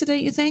jousting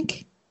accident, you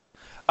think?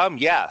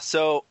 Yeah.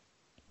 So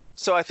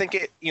I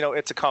think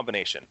it's a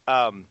combination.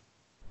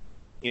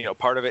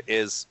 Part of it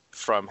is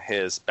from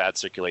his bad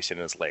circulation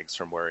in his legs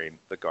from wearing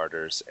the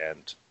garters,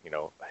 and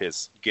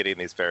his getting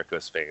these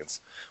varicose veins,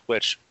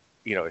 which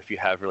if you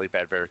have really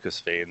bad varicose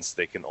veins,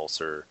 they can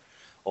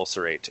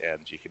ulcerate,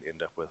 and you can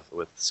end up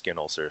with skin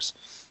ulcers.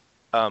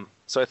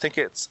 So I think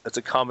it's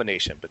a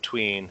combination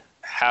between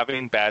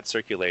having bad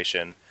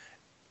circulation,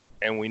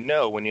 and we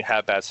know when you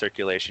have bad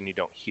circulation, you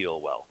don't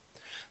heal well.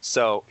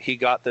 So he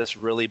got this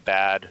really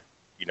bad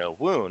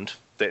wound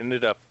that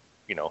ended up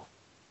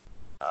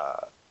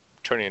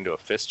turning into a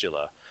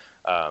fistula,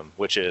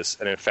 which is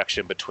an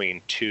infection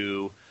between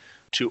two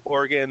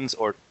organs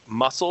or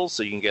muscles.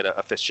 So you can get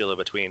a fistula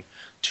between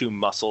two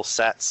muscle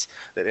sets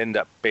that end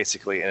up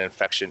basically an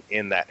infection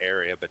in that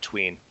area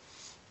between.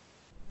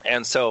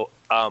 And so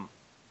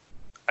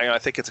I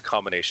think it's a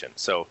combination.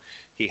 So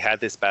he had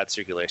this bad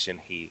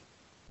circulation.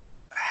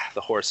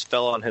 The horse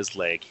fell on his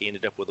leg. He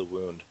ended up with a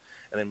wound.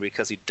 And then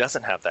because he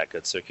doesn't have that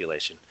good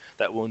circulation,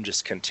 that wound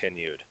just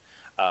continued.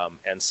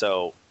 And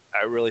so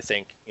I really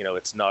think,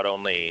 it's not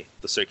only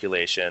the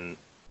circulation,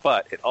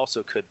 but it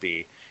also could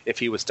be if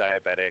he was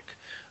diabetic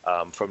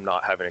from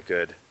not having a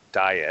good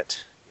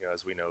diet.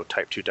 As we know,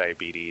 type 2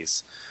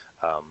 diabetes,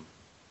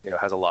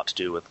 has a lot to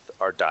do with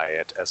our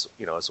diet as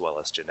well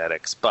as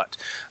genetics. But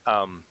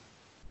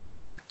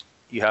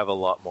you have a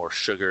lot more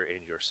sugar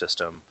in your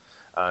system,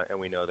 and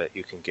we know that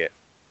you can get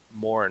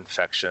more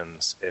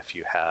infections if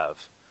you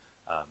have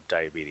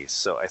diabetes.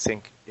 So I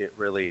think it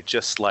really,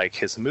 just like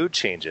his mood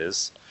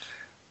changes,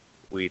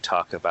 we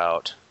talk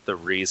about the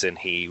reason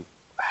he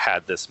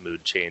had this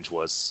mood change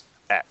was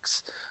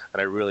X.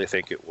 And I really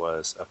think it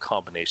was a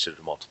combination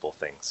of multiple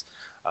things.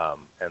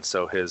 And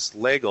so his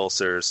leg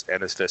ulcers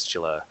and his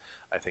fistula,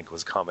 I think,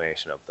 was a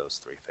combination of those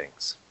three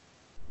things.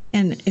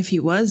 And if he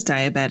was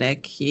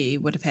diabetic, he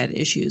would have had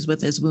issues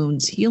with his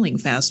wounds healing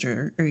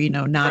faster, or,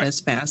 not as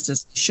fast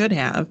as he should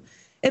have.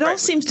 It all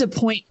seems to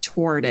point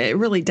toward it. It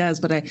really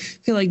does. But I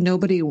feel like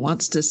nobody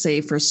wants to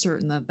say for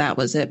certain that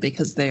was it,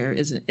 because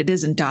it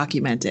isn't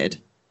documented.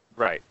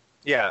 Right.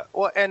 Yeah.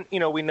 Well, and,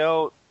 we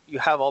know you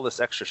have all this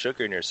extra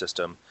sugar in your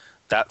system.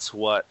 That's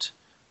what,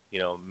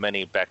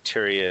 many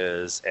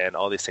bacterias and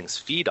all these things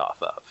feed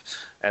off of.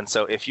 And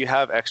so if you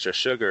have extra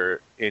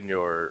sugar in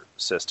your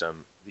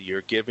system,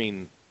 you're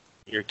giving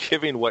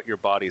what your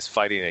body's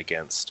fighting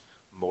against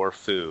more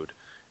food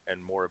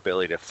and more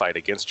ability to fight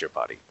against your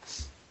body.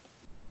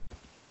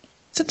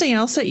 Something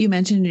else that you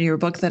mentioned in your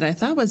book that I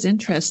thought was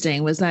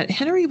interesting was that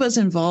Henry was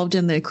involved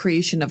in the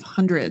creation of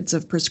hundreds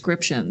of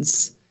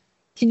prescriptions.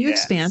 Can you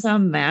expand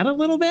on that a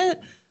little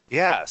bit?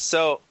 Yeah.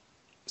 So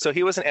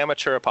he was an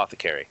amateur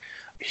apothecary.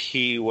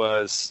 He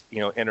was,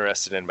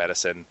 interested in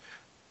medicine.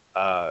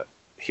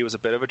 He was a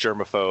bit of a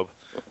germaphobe,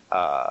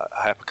 a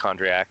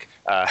hypochondriac.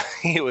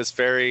 He was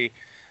very,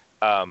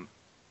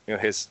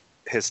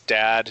 his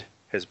dad,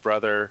 his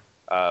brother,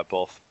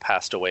 both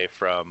passed away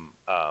from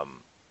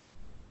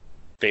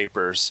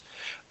vapors.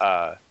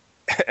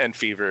 and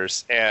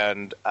fevers,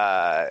 and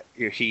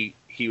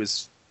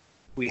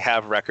we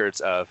have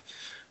records of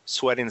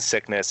sweating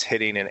sickness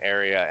hitting an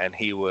area, and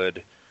he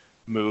would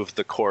move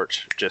the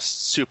court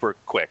just super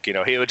quick.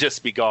 He would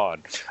just be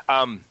gone.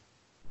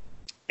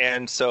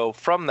 And so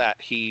from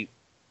that, he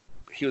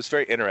was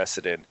very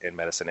interested in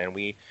medicine, and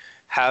we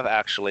have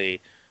actually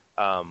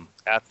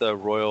at the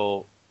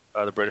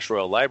British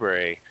Royal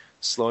Library,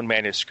 Sloane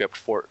manuscript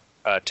for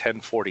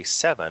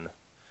 1047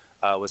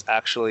 was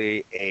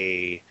actually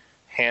a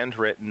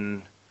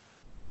handwritten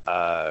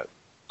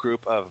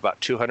group of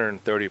about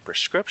 230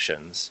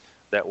 prescriptions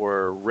that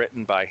were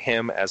written by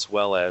him as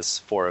well as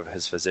 4 of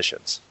his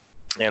physicians.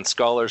 And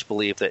scholars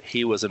believe that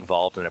he was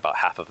involved in about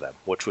half of them,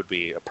 which would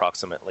be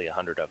approximately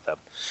 100 of them,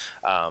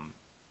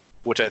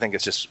 which I think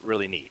is just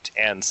really neat.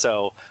 And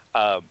so,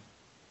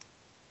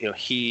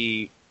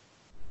 he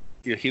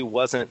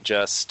wasn't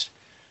just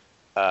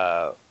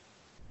a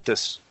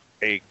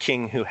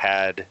king who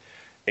had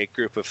a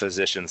group of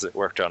physicians that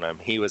worked on him.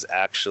 He was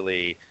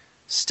actually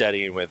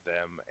studying with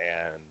them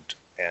and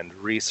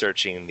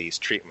researching these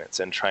treatments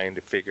and trying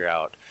to figure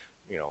out,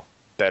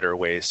 better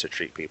ways to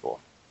treat people.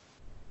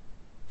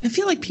 I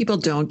feel like people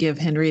don't give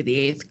Henry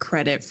VIII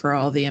credit for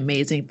all the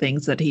amazing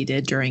things that he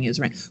did during his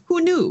reign.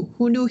 Who knew?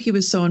 Who knew he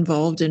was so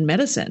involved in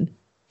medicine?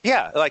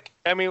 Yeah,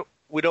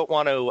 we don't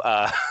want to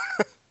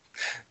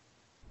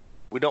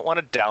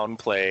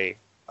downplay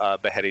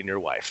beheading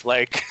your wife.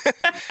 That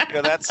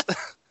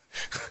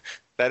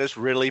is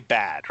really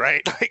bad,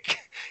 right?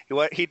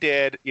 What he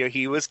did,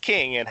 he was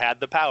king and had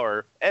the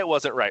power. It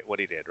wasn't right what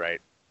he did, right?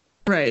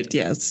 Right,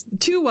 yes.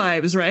 2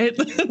 wives, right?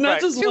 Not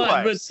right, just 2 one,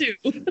 wives.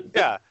 but 2.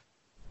 Yeah.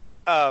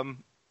 And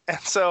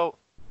so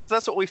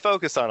that's what we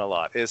focus on a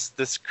lot, is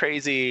this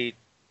crazy,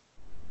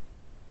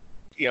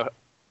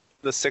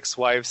 the 6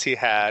 wives he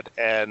had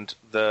and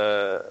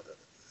the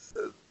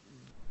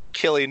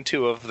killing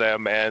 2 of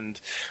them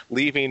and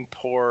leaving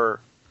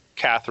poor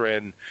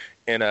Catherine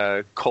in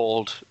a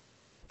cold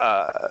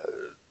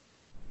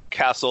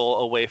castle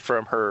away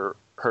from her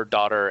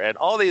daughter, and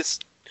all these,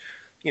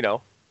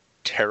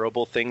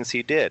 terrible things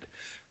he did.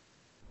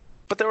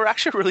 But there were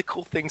actually really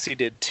cool things he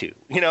did too,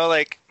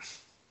 and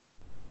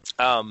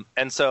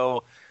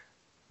so,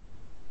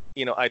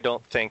 I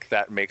don't think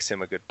that makes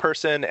him a good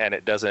person, and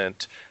it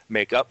doesn't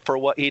make up for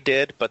what he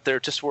did, but there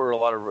just were a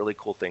lot of really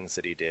cool things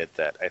that he did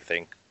that I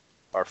think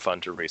are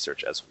fun to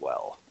research as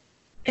well.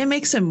 It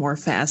makes him more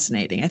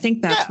fascinating. I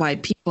think that's why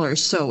people are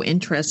so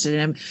interested in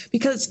him,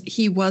 because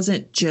he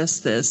wasn't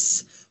just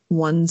this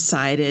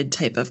one-sided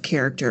type of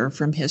character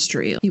from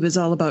history. He was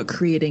all about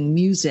creating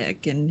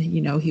music, and,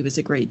 he was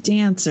a great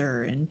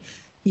dancer, and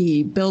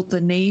he built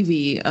the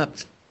Navy up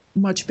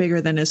much bigger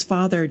than his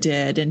father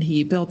did, and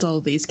he built all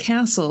these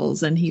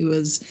castles, and he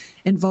was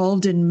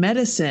involved in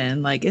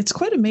medicine. It's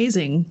quite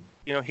amazing.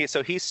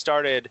 He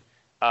started,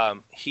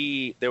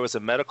 there was a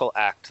medical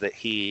act that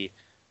he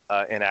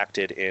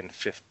enacted in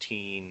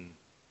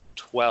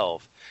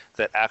 1512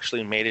 that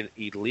actually made it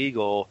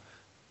illegal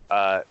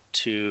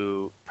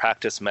to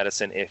practice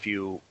medicine if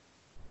you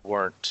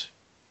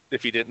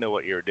didn't know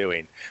what you were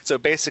doing. So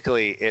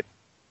basically it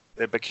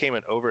became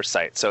an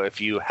oversight. So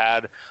if you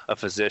had a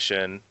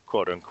physician,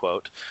 quote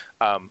unquote,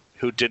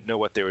 who didn't know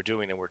what they were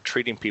doing and were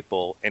treating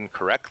people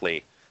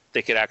incorrectly,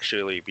 they could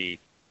actually be,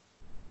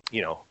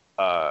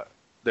 there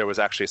was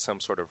actually some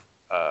sort of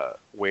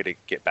way to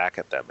get back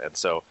at them. And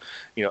so,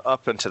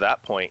 up until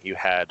that point, you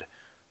had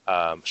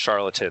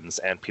charlatans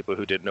and people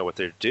who didn't know what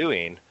they're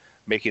doing,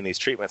 making these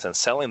treatments and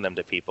selling them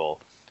to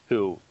people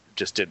who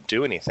just didn't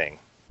do anything.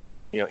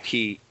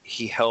 He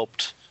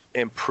helped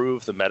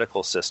improve the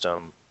medical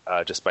system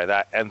just by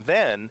that. And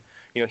then,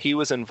 he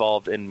was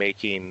involved in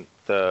making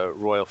the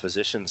Royal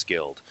Physicians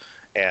Guild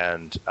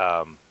and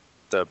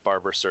the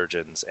barber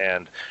surgeons,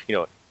 and,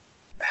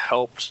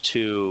 helped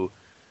to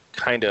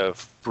kind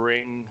of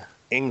bring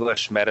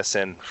English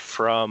medicine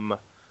from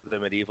the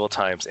medieval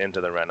times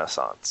into the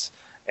Renaissance.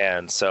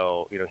 And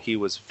so, he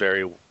was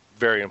very,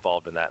 very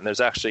involved in that. And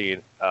there's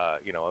actually,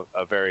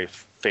 a very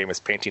famous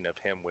painting of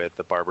him with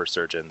the barber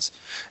surgeons.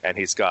 And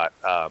he's got,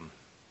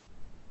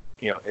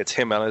 it's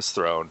him on his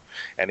throne,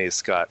 and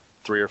he's got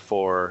 3 or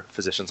 4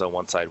 physicians on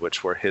one side,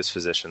 which were his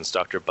physicians,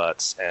 Dr.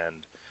 Butts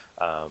and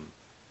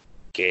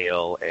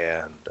Gale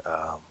and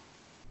I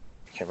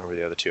can't remember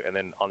the other 2. And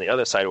then on the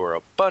other side were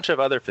a bunch of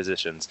other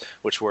physicians,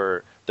 which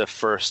were the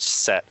first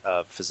set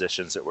of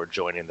physicians that were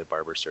joining the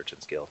Barber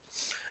Surgeons Guild.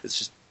 It's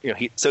just,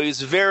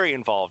 he's very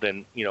involved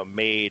and,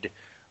 made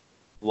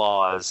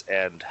laws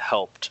and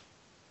helped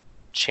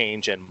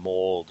change and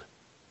mold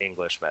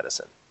English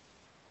medicine.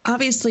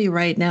 Obviously,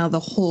 right now, the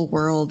whole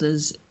world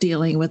is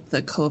dealing with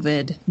the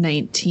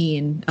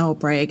COVID-19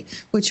 outbreak,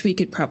 which we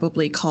could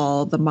probably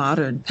call the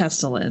modern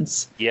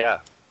pestilence. Yeah.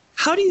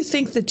 How do you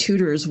think the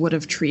Tudors would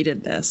have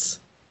treated this?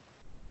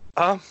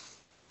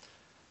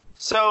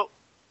 So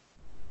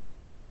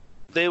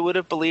they would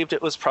have believed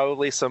it was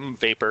probably some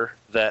vapor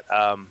that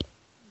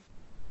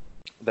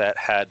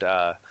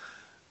had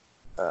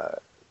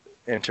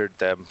entered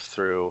them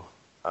through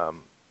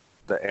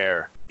the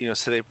air.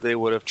 So they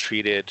would have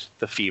treated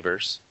the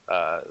fevers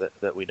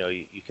that we know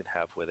you can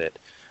have with it,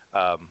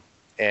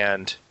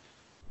 and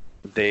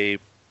they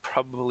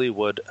probably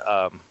would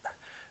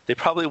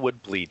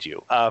bleed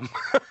you.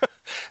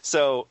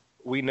 So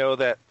we know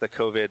that the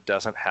COVID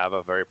doesn't have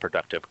a very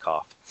productive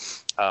cough.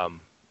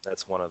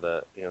 That's one of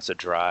the, it's a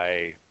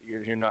dry,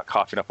 you're not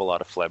coughing up a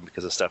lot of phlegm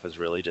because the stuff is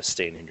really just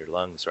staying in your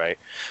lungs, right?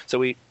 So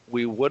we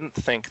wouldn't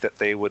think that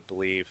they would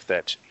believe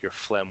that your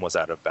phlegm was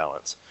out of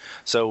balance.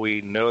 So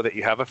we know that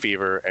you have a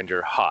fever and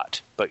you're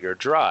hot, but you're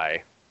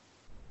dry.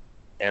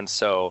 And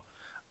so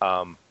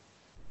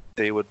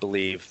they would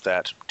believe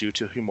that due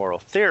to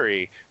humoral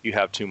theory, you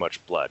have too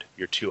much blood.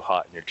 You're too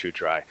hot and you're too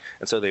dry.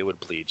 And so they would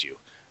bleed you.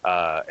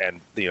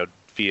 And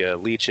via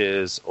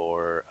leeches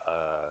or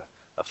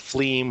a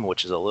phleem,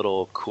 which is a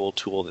little cool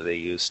tool that they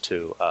use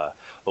to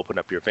open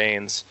up your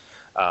veins.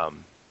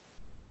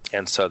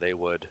 And so they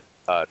would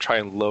try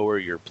and lower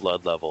your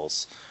blood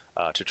levels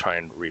to try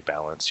and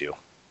rebalance you.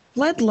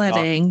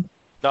 Bloodletting.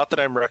 Not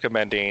that I'm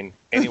recommending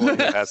anyone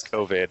who has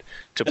COVID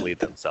to bleed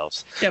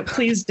themselves. Yeah,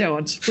 please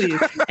don't, please.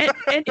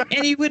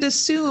 And you would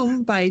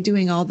assume by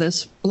doing all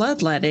this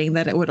bloodletting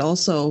that it would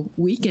also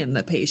weaken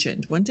the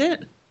patient, wouldn't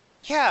it?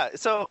 Yeah.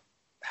 So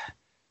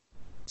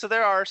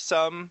there are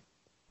some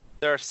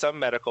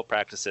medical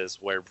practices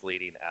where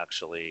bleeding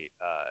actually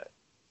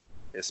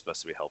is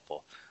supposed to be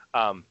helpful,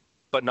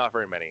 but not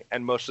very many.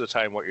 And most of the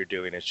time, what you're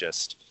doing is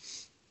just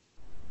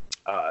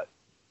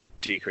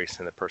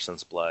decreasing the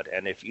person's blood.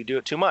 And if you do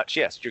it too much,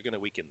 yes, you're going to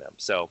weaken them.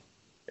 So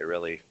it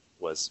really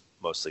was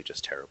mostly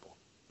just terrible.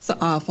 It's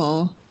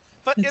awful.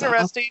 But it's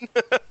interesting.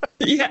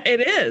 Yeah,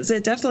 it is.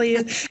 It definitely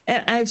is.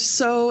 And I've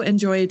so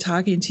enjoyed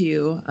talking to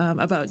you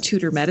about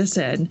Tudor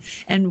medicine.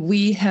 And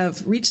we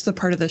have reached the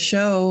part of the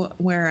show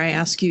where I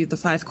ask you the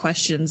 5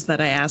 questions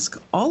that I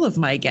ask all of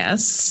my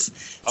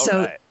guests.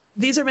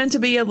 These are meant to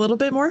be a little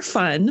bit more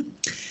fun.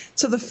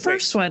 So the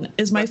first one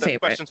is my favorite. The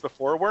questions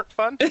before weren't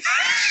fun?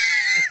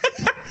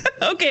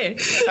 Okay.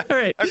 All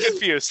right. I'm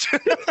confused.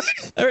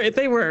 All right.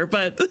 They were,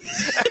 but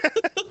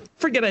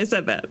forget I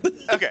said that.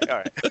 Okay. All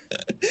right.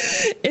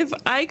 If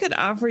I could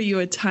offer you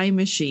a time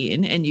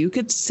machine and you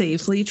could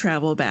safely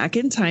travel back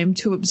in time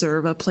to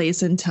observe a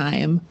place and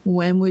time,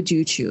 when would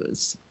you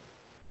choose?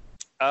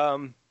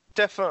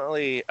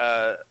 Definitely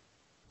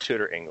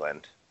Tudor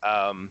England.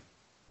 And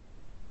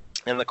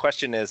the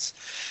question is,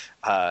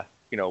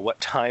 what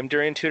time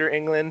during Tudor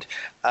England?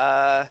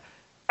 I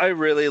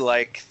really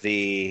like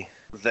the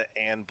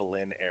Anne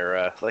Boleyn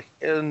era, like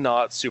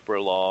not super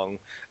long.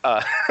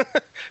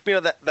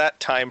 That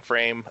time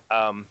frame,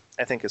 I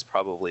think is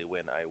probably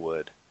when I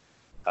would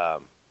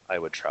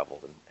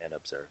travel and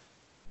observe.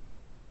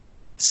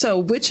 So,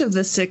 which of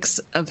the 6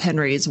 of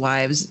Henry's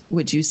wives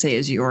would you say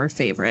is your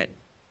favorite?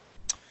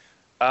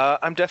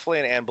 I'm definitely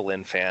an Anne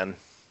Boleyn fan.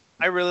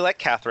 I really like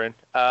Catherine.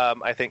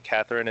 I think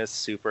Catherine is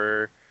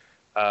super.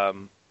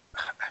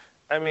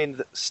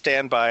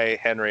 Stand by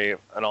Henry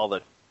and all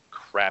the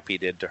crap he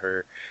did to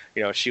her.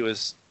 She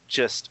was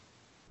just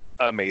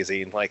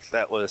amazing. Like,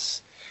 that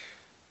was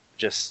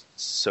just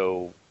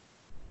so.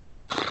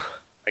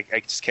 I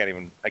just can't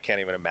even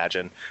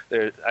imagine.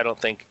 I don't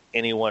think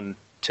anyone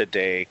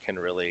today can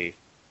really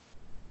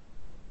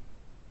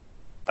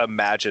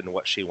imagine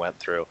what she went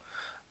through.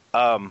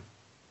 But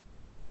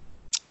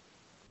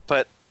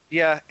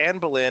yeah, Anne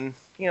Boleyn,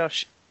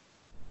 and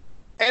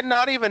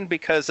not even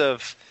because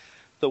of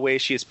the way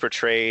she's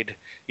portrayed,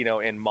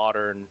 in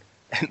modern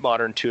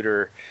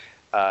Tudor,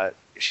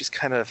 she's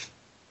kind of,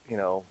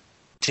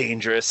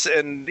 dangerous,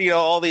 and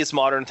all these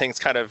modern things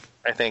kind of,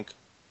 I think,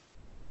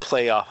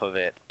 play off of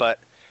it, but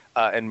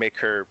and make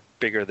her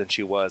bigger than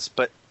she was.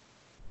 But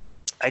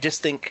I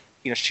just think,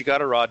 she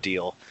got a raw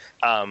deal.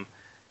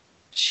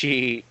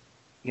 She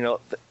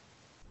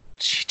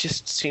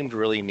just seemed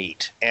really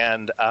neat,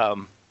 and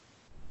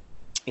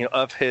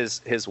of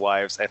his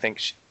wives, I think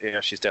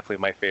she's definitely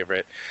my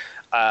favorite.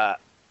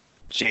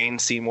 Jane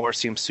Seymour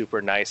seems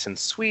super nice and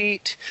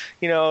sweet.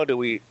 We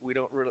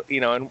don't really,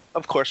 and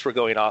of course we're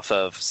going off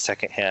of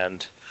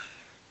secondhand,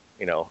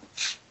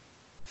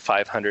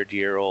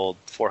 500-year-old,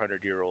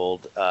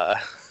 400-year-old,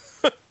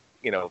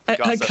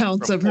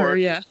 accounts of her,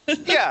 yeah.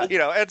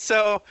 Yeah, and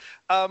so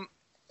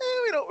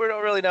we don't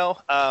really know.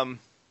 And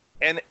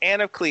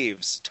Anne of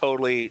Cleves,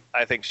 totally,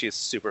 I think she's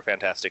super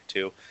fantastic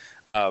too.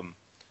 And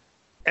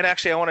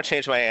actually, I want to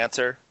change my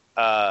answer.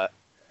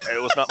 It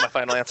was not my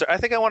final answer. I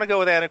think I want to go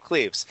with Anne of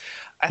Cleves.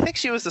 I think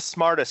she was the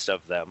smartest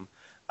of them,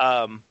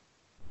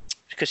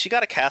 because she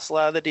got a castle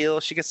out of the deal.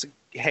 She gets to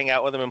hang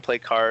out with him and play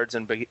cards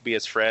and be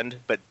his friend,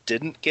 but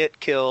didn't get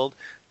killed,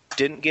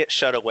 didn't get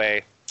shut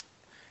away.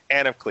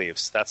 Anne of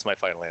Cleves. That's my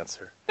final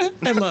answer.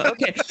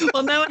 Okay.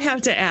 Well, now I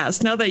have to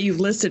ask, now that you've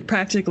listed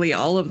practically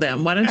all of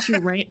them, why don't you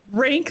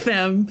rank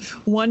them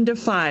 1 to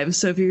 5?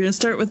 So if you're going to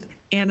start with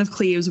Anne of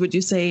Cleves, would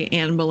you say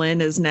Anne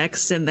Boleyn is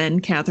next and then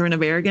Catherine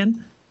of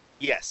Aragon?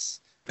 Yes.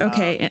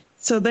 Okay.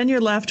 So then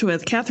you're left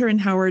with Catherine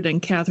Howard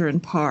and Catherine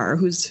Parr.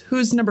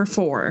 Who's number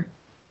 4?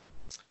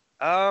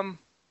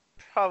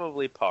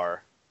 Probably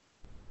Parr.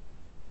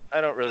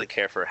 I don't really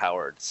care for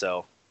Howard,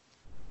 so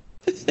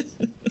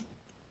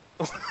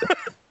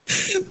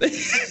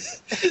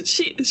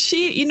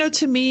she,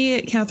 to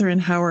me, Catherine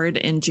Howard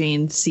and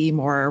Jane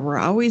Seymour were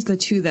always the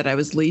two that I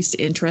was least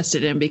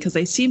interested in because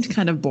they seemed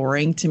kind of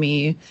boring to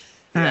me.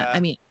 Yeah. I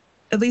mean,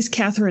 at least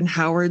Catherine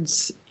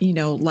Howard's,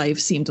 life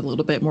seemed a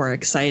little bit more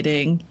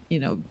exciting,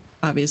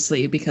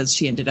 obviously because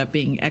she ended up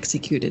being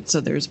executed. So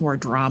there's more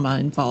drama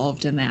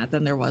involved in that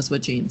than there was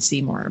with Jane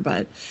Seymour.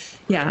 But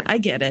yeah, I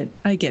get it.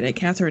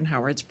 Catherine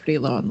Howard's pretty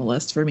low on the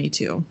list for me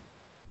too.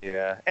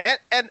 Yeah.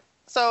 And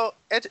so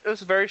it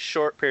was a very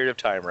short period of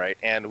time, right?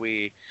 And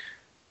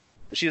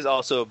she's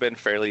also been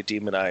fairly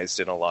demonized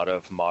in a lot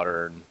of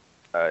modern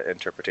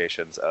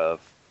interpretations of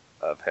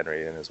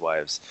Henry and his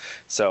wives.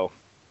 So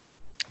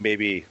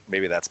maybe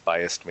that's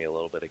biased me a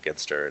little bit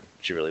against her. And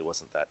she really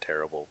wasn't that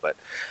terrible, but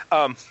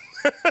I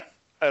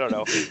don't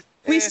know.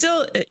 We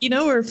still,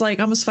 we're like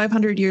almost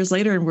 500 years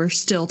later and we're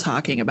still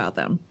talking about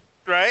them.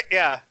 Right?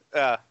 Yeah.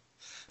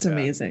 It's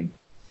amazing.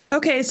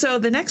 Okay, so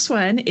the next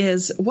one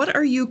is, what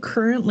are you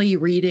currently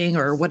reading,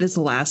 or what is the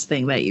last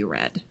thing that you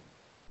read?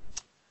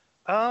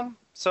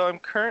 So I'm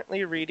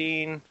currently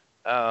reading,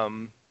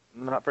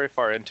 not very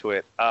far into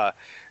it.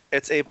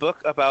 It's a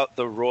book about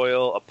the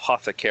royal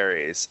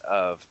apothecaries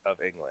of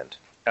England.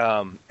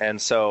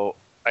 And so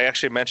I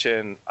actually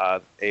mention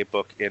a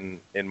book in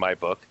my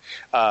book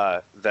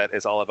that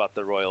is all about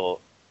the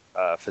royal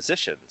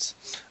physicians,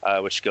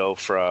 which go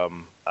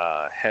from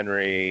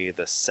Henry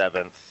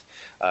VII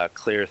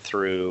clear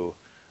through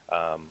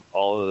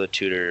all of the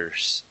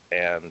Tudors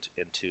and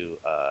into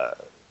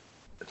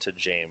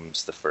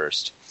James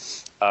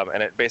I,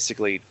 and it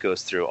basically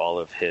goes through all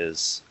of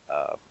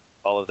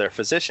their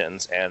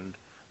physicians and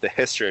the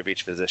history of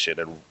each physician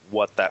and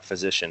what that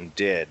physician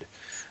did.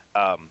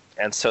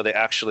 And so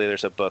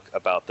there's a book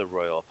about the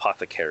royal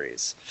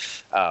apothecaries,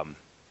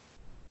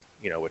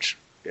 which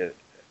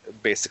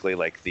basically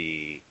like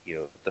the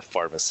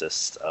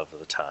pharmacists of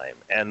the time.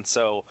 And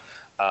so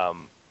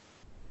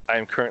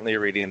I'm currently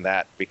reading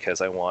that because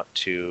I want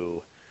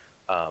to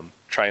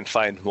try and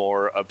find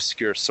more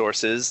obscure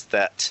sources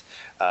that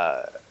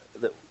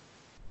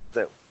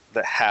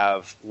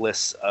have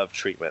lists of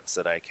treatments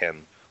that I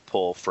can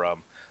pull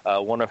from.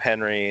 One of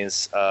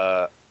Henry's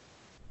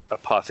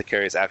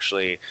apothecaries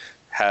actually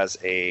has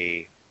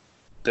a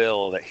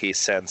bill that he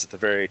sends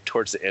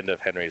towards the end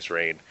of Henry's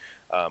reign,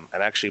 and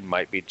actually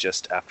might be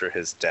just after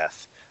his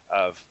death,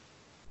 of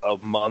a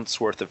month's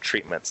worth of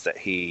treatments that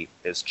he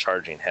is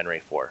charging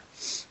Henry for.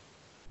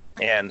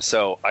 And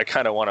so I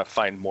kind of want to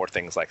find more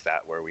things like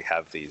that where we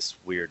have these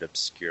weird,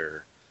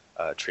 obscure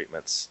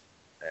treatments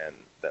and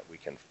that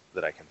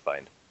I can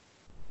find.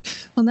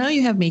 Well, now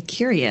you have me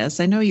curious.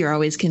 I know you're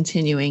always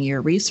continuing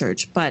your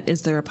research, but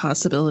is there a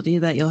possibility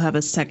that you'll have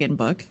a second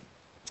book?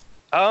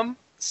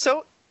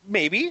 So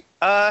maybe.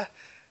 I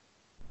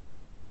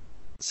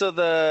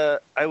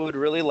would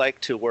really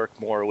like to work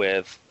more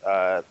with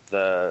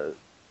the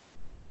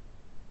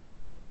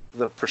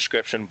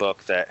prescription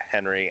book that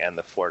Henry and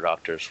the four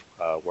doctors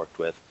worked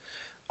with.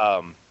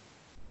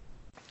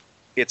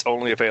 It's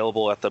only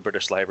available at the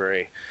British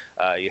Library.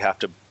 You have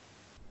to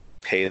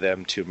pay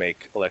them to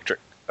make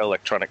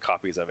electronic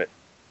copies of it.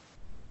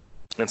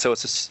 And so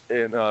it's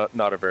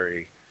not a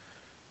very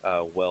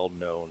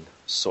well-known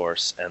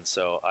source. And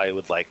so I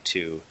would like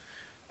to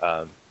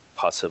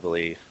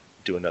possibly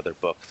do another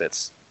book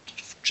that's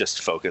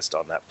just focused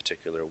on that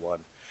particular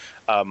one.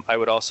 I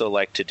would also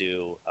like to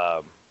do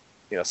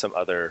some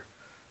other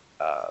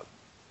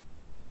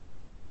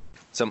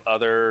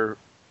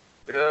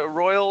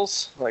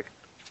royals, like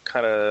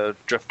kind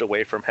of drift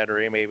away from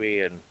Henry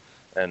maybe,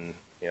 and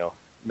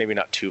maybe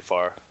not too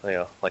far,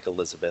 like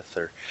Elizabeth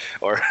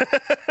or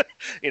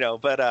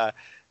but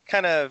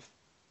kind of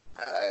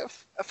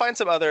find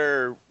some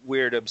other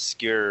weird,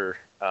 obscure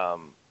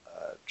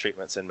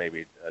treatments and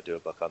maybe do a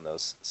book on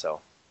those.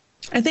 So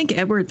I think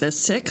Edward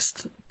VI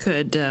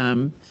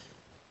could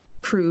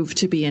prove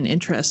to be an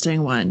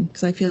interesting one,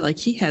 because I feel like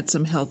he had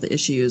some health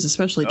issues,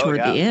 especially toward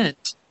the end.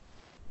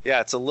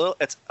 Yeah, it's a little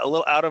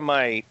out of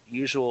my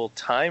usual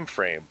time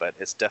frame, but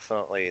it's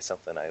definitely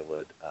something I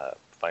would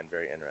find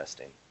very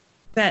interesting.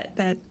 That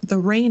the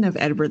reign of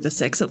Edward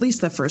VI, at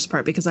least the first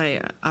part, because I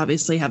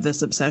obviously have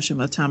this obsession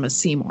with Thomas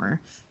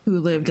Seymour, who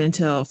lived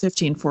until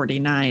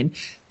 1549.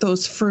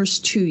 Those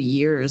first 2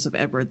 years of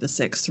Edward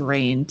VI's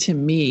reign, to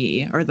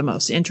me, are the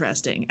most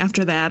interesting.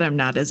 After that, I'm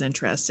not as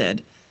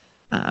interested.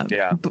 But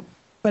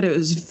it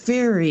was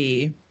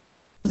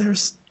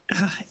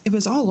it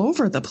was all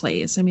over the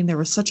place. I mean, there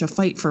was such a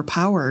fight for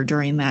power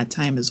during that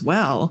time as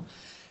well.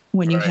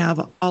 When you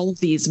have all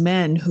of these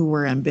men who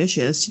were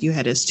ambitious, you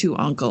had his two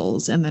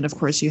uncles, and then of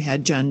course you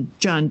had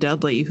John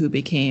Dudley, who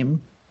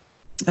became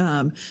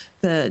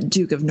the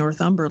Duke of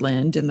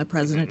Northumberland and the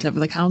president of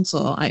the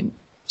council.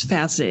 It's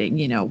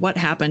fascinating, what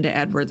happened to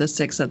Edward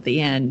VI at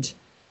the end.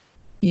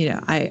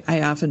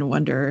 I often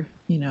wonder,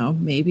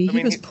 maybe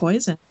he was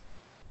poisoned.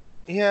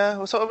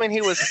 Yeah, so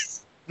he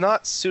was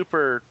not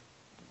super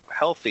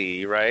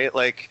healthy, right?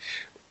 Like,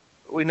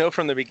 we know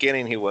from the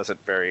beginning he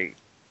wasn't very.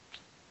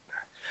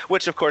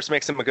 which of course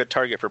makes him a good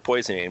target for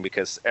poisoning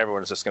because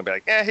everyone's just going to be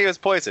like, he was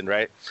poisoned,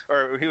 right?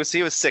 Or he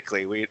was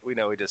sickly. We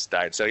know he just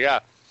died. So yeah,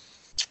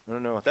 I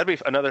don't know. That'd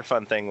be another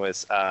fun thing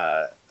was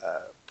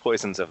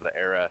poisons of the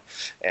era,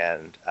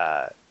 and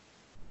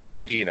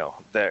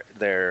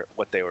they're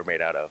what they were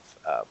made out of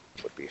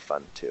would be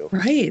fun too.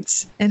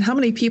 Right. And how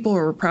many people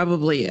were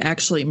probably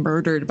actually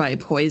murdered by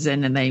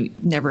poison and they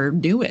never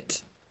knew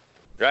it?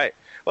 Right.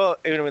 Well,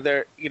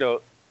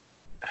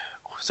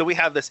 so we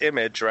have this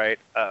image, right,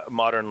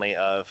 modernly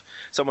of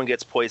someone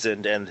gets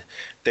poisoned and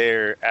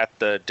they're at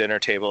the dinner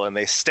table and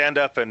they stand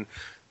up and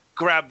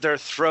grab their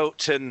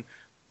throat and,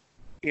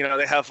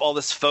 they have all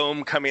this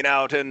foam coming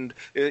out and,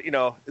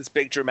 this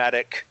big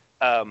dramatic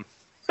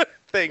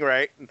thing,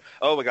 right? And,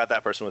 oh my God,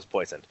 that person was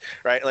poisoned,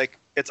 right? Like,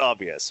 it's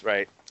obvious,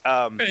 right?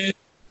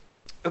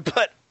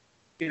 But,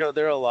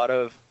 there are a lot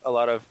of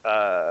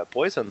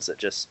poisons that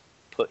just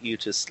put you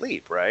to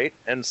sleep, right?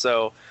 And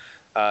so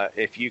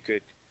if you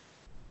could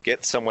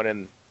get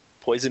someone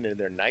poisoned in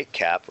their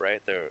nightcap,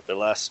 right? Their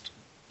last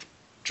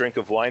drink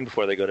of wine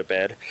before they go to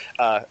bed.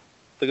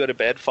 They go to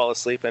bed, fall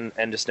asleep,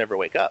 and just never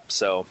wake up.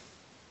 So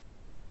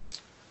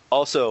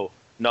also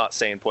not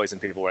saying poison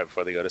people right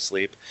before they go to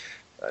sleep.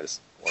 I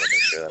just want to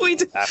make sure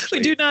that we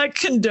do not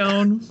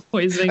condone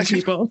poisoning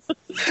people.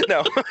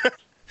 No.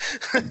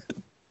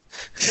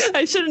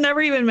 I should have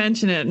never even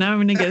mentioned it. Now I'm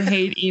going to get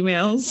hate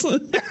emails.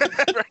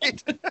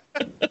 Right.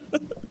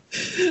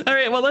 All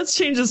right, well, let's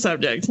change the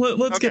subject.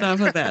 Let's get off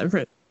of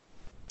that.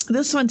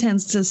 This one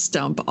tends to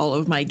stump all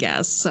of my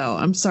guests, so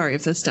I'm sorry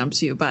if this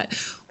stumps you, but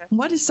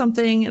what is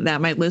something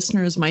that my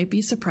listeners might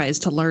be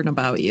surprised to learn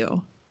about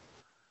you?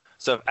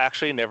 So I've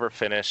actually never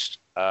finished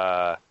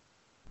an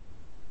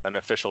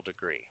official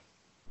degree.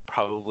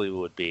 Probably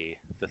would be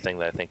the thing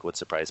that I think would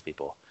surprise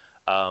people.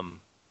 I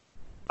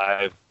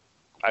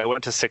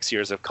went to 6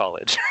 years of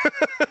college.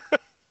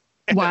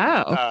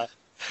 Wow.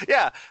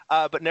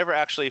 But never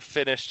actually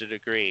finished a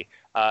degree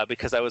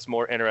because I was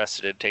more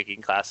interested in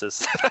taking classes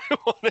that I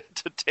wanted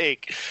to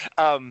take.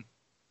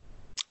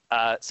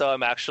 So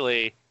I'm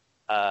actually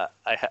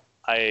I've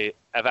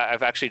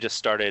actually just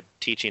started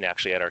teaching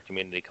actually at our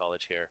community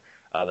college here,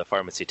 the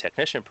pharmacy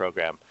technician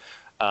program,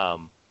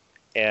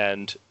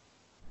 and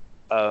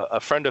a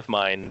friend of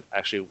mine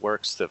actually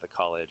works at the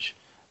college,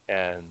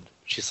 and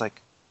she's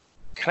like,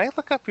 "Can I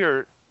look up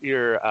your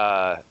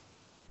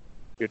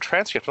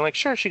transcript?" I'm like,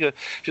 "Sure." She goes,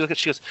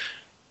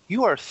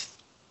 "You are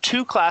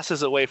 2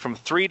 classes away from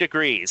 3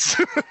 degrees."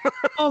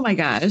 Oh my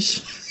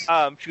gosh.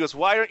 She goes,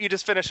 "Why don't you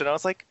just finish it?" And I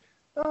was like,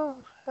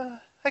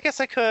 I guess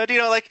I could.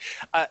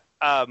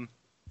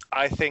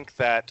 I think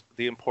that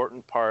the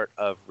important part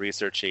of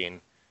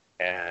researching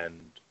and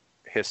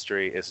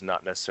history is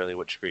not necessarily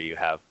what degree you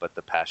have, but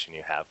the passion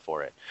you have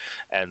for it.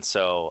 And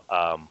so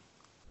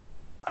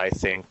I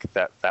think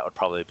that would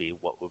probably be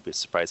what would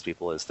surprise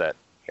people is that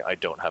I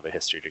don't have a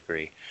history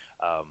degree.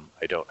 I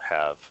don't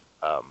have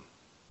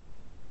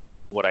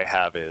what I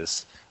have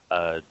is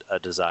a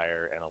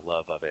desire and a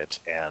love of it,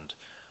 and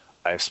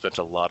I've spent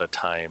a lot of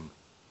time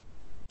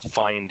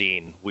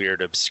finding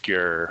weird,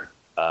 obscure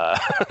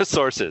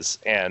sources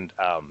and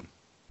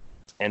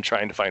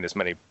trying to find as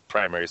many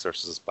primary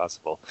sources as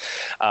possible.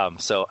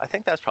 So I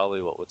think that's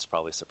probably what would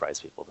probably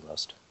surprise people the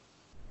most.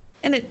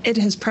 And it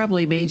has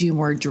probably made you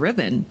more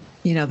driven.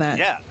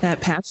 That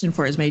passion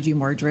for it has made you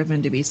more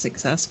driven to be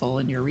successful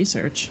in your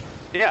research.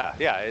 Yeah.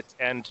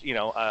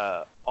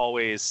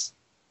 Always,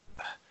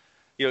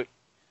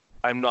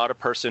 I'm not a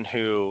person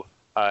who,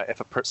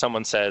 if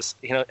someone says,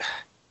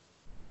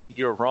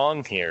 you're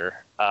wrong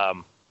here,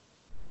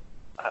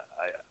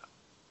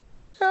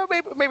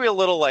 maybe a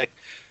little like,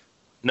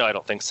 no, I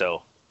don't think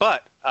so.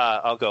 But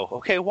I'll go,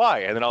 okay, why?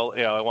 And then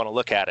I want to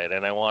look at it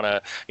and I want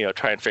to,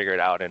 try and figure it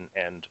out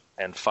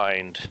and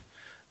find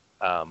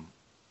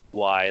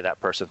why that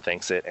person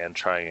thinks it and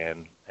try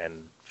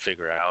and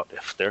figure out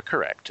if they're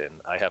correct.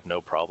 And I have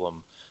no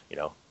problem,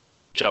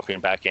 jumping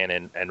back in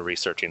and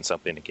researching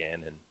something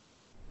again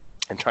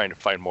and trying to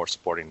find more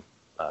supporting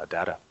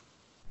data.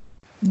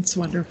 It's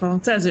wonderful.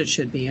 It's as it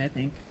should be, I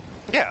think.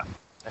 Yeah,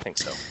 I think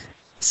so.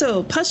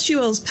 So,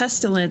 Pustules,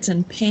 Pestilence,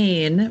 and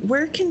Pain,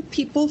 where can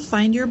people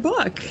find your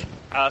book?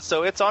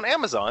 So it's on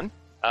Amazon.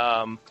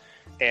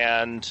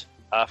 And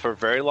for a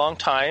very long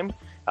time,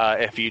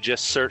 if you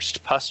just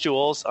searched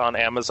pustules on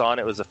Amazon,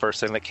 it was the first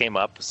thing that came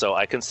up. So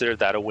I considered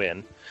that a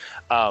win.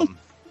 So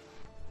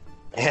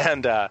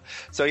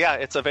yeah,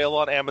 it's available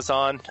on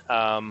Amazon.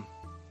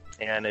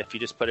 And if you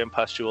just put in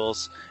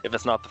pustules, if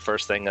it's not the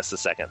first thing, that's the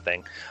second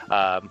thing.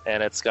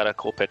 And it's got a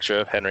cool picture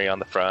of Henry on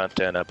the front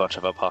and a bunch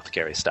of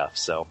apothecary stuff.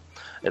 So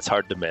it's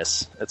hard to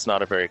miss. It's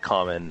not a very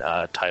common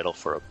title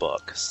for a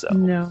book. So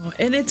no,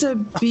 and it's a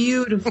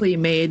beautifully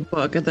made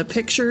book. The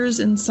pictures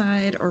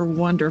inside are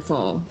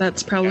wonderful.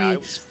 That's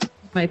probably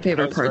my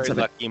favorite parts of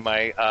it.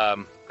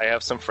 I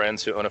have some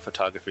friends who own a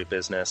photography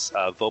business,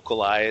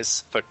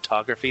 Vocalize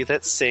Photography,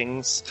 that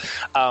sings.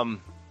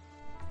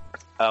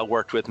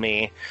 Worked with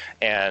me,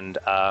 and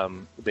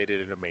they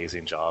did an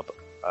amazing job.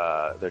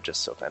 They're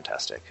just so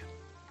fantastic.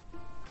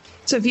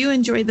 So if you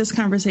enjoyed this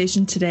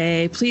conversation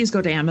today, please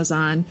go to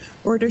Amazon,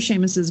 order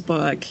Seamus's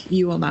book.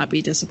 You will not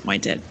be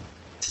disappointed.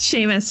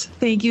 Seamus,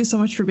 thank you so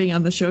much for being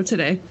on the show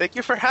today. Thank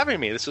you for having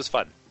me. This was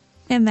fun.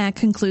 And that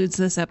concludes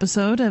this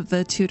episode of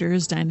the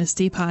Tudors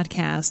Dynasty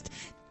podcast.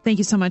 Thank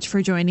you so much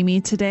for joining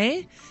me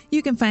today.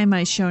 You can find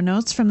my show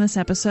notes from this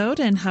episode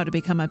and how to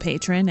become a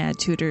patron at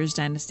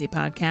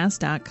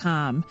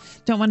tudorsdynastypodcast.com.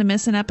 Don't want to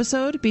miss an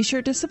episode? Be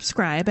sure to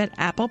subscribe at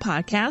Apple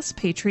Podcasts,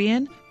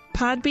 Patreon,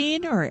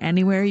 Podbean, or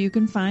anywhere you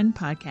can find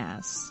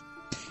podcasts.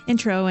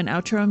 Intro and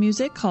outro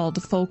music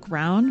called Folk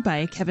Round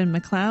by Kevin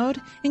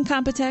MacLeod,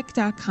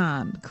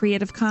 Incompetech.com.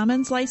 Creative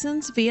Commons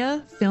license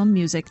via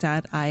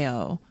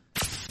filmmusic.io.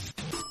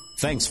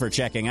 Thanks for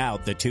checking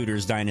out the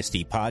Tudors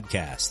Dynasty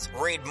podcast.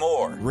 Read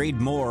more.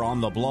 Read more on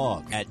the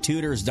blog at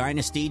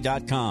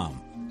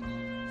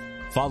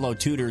tudorsdynasty.com. Follow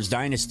Tudors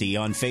Dynasty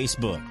on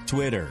Facebook,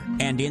 Twitter,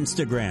 and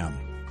Instagram.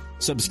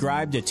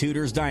 Subscribe to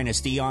Tudors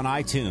Dynasty on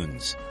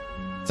iTunes.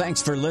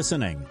 Thanks for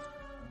listening.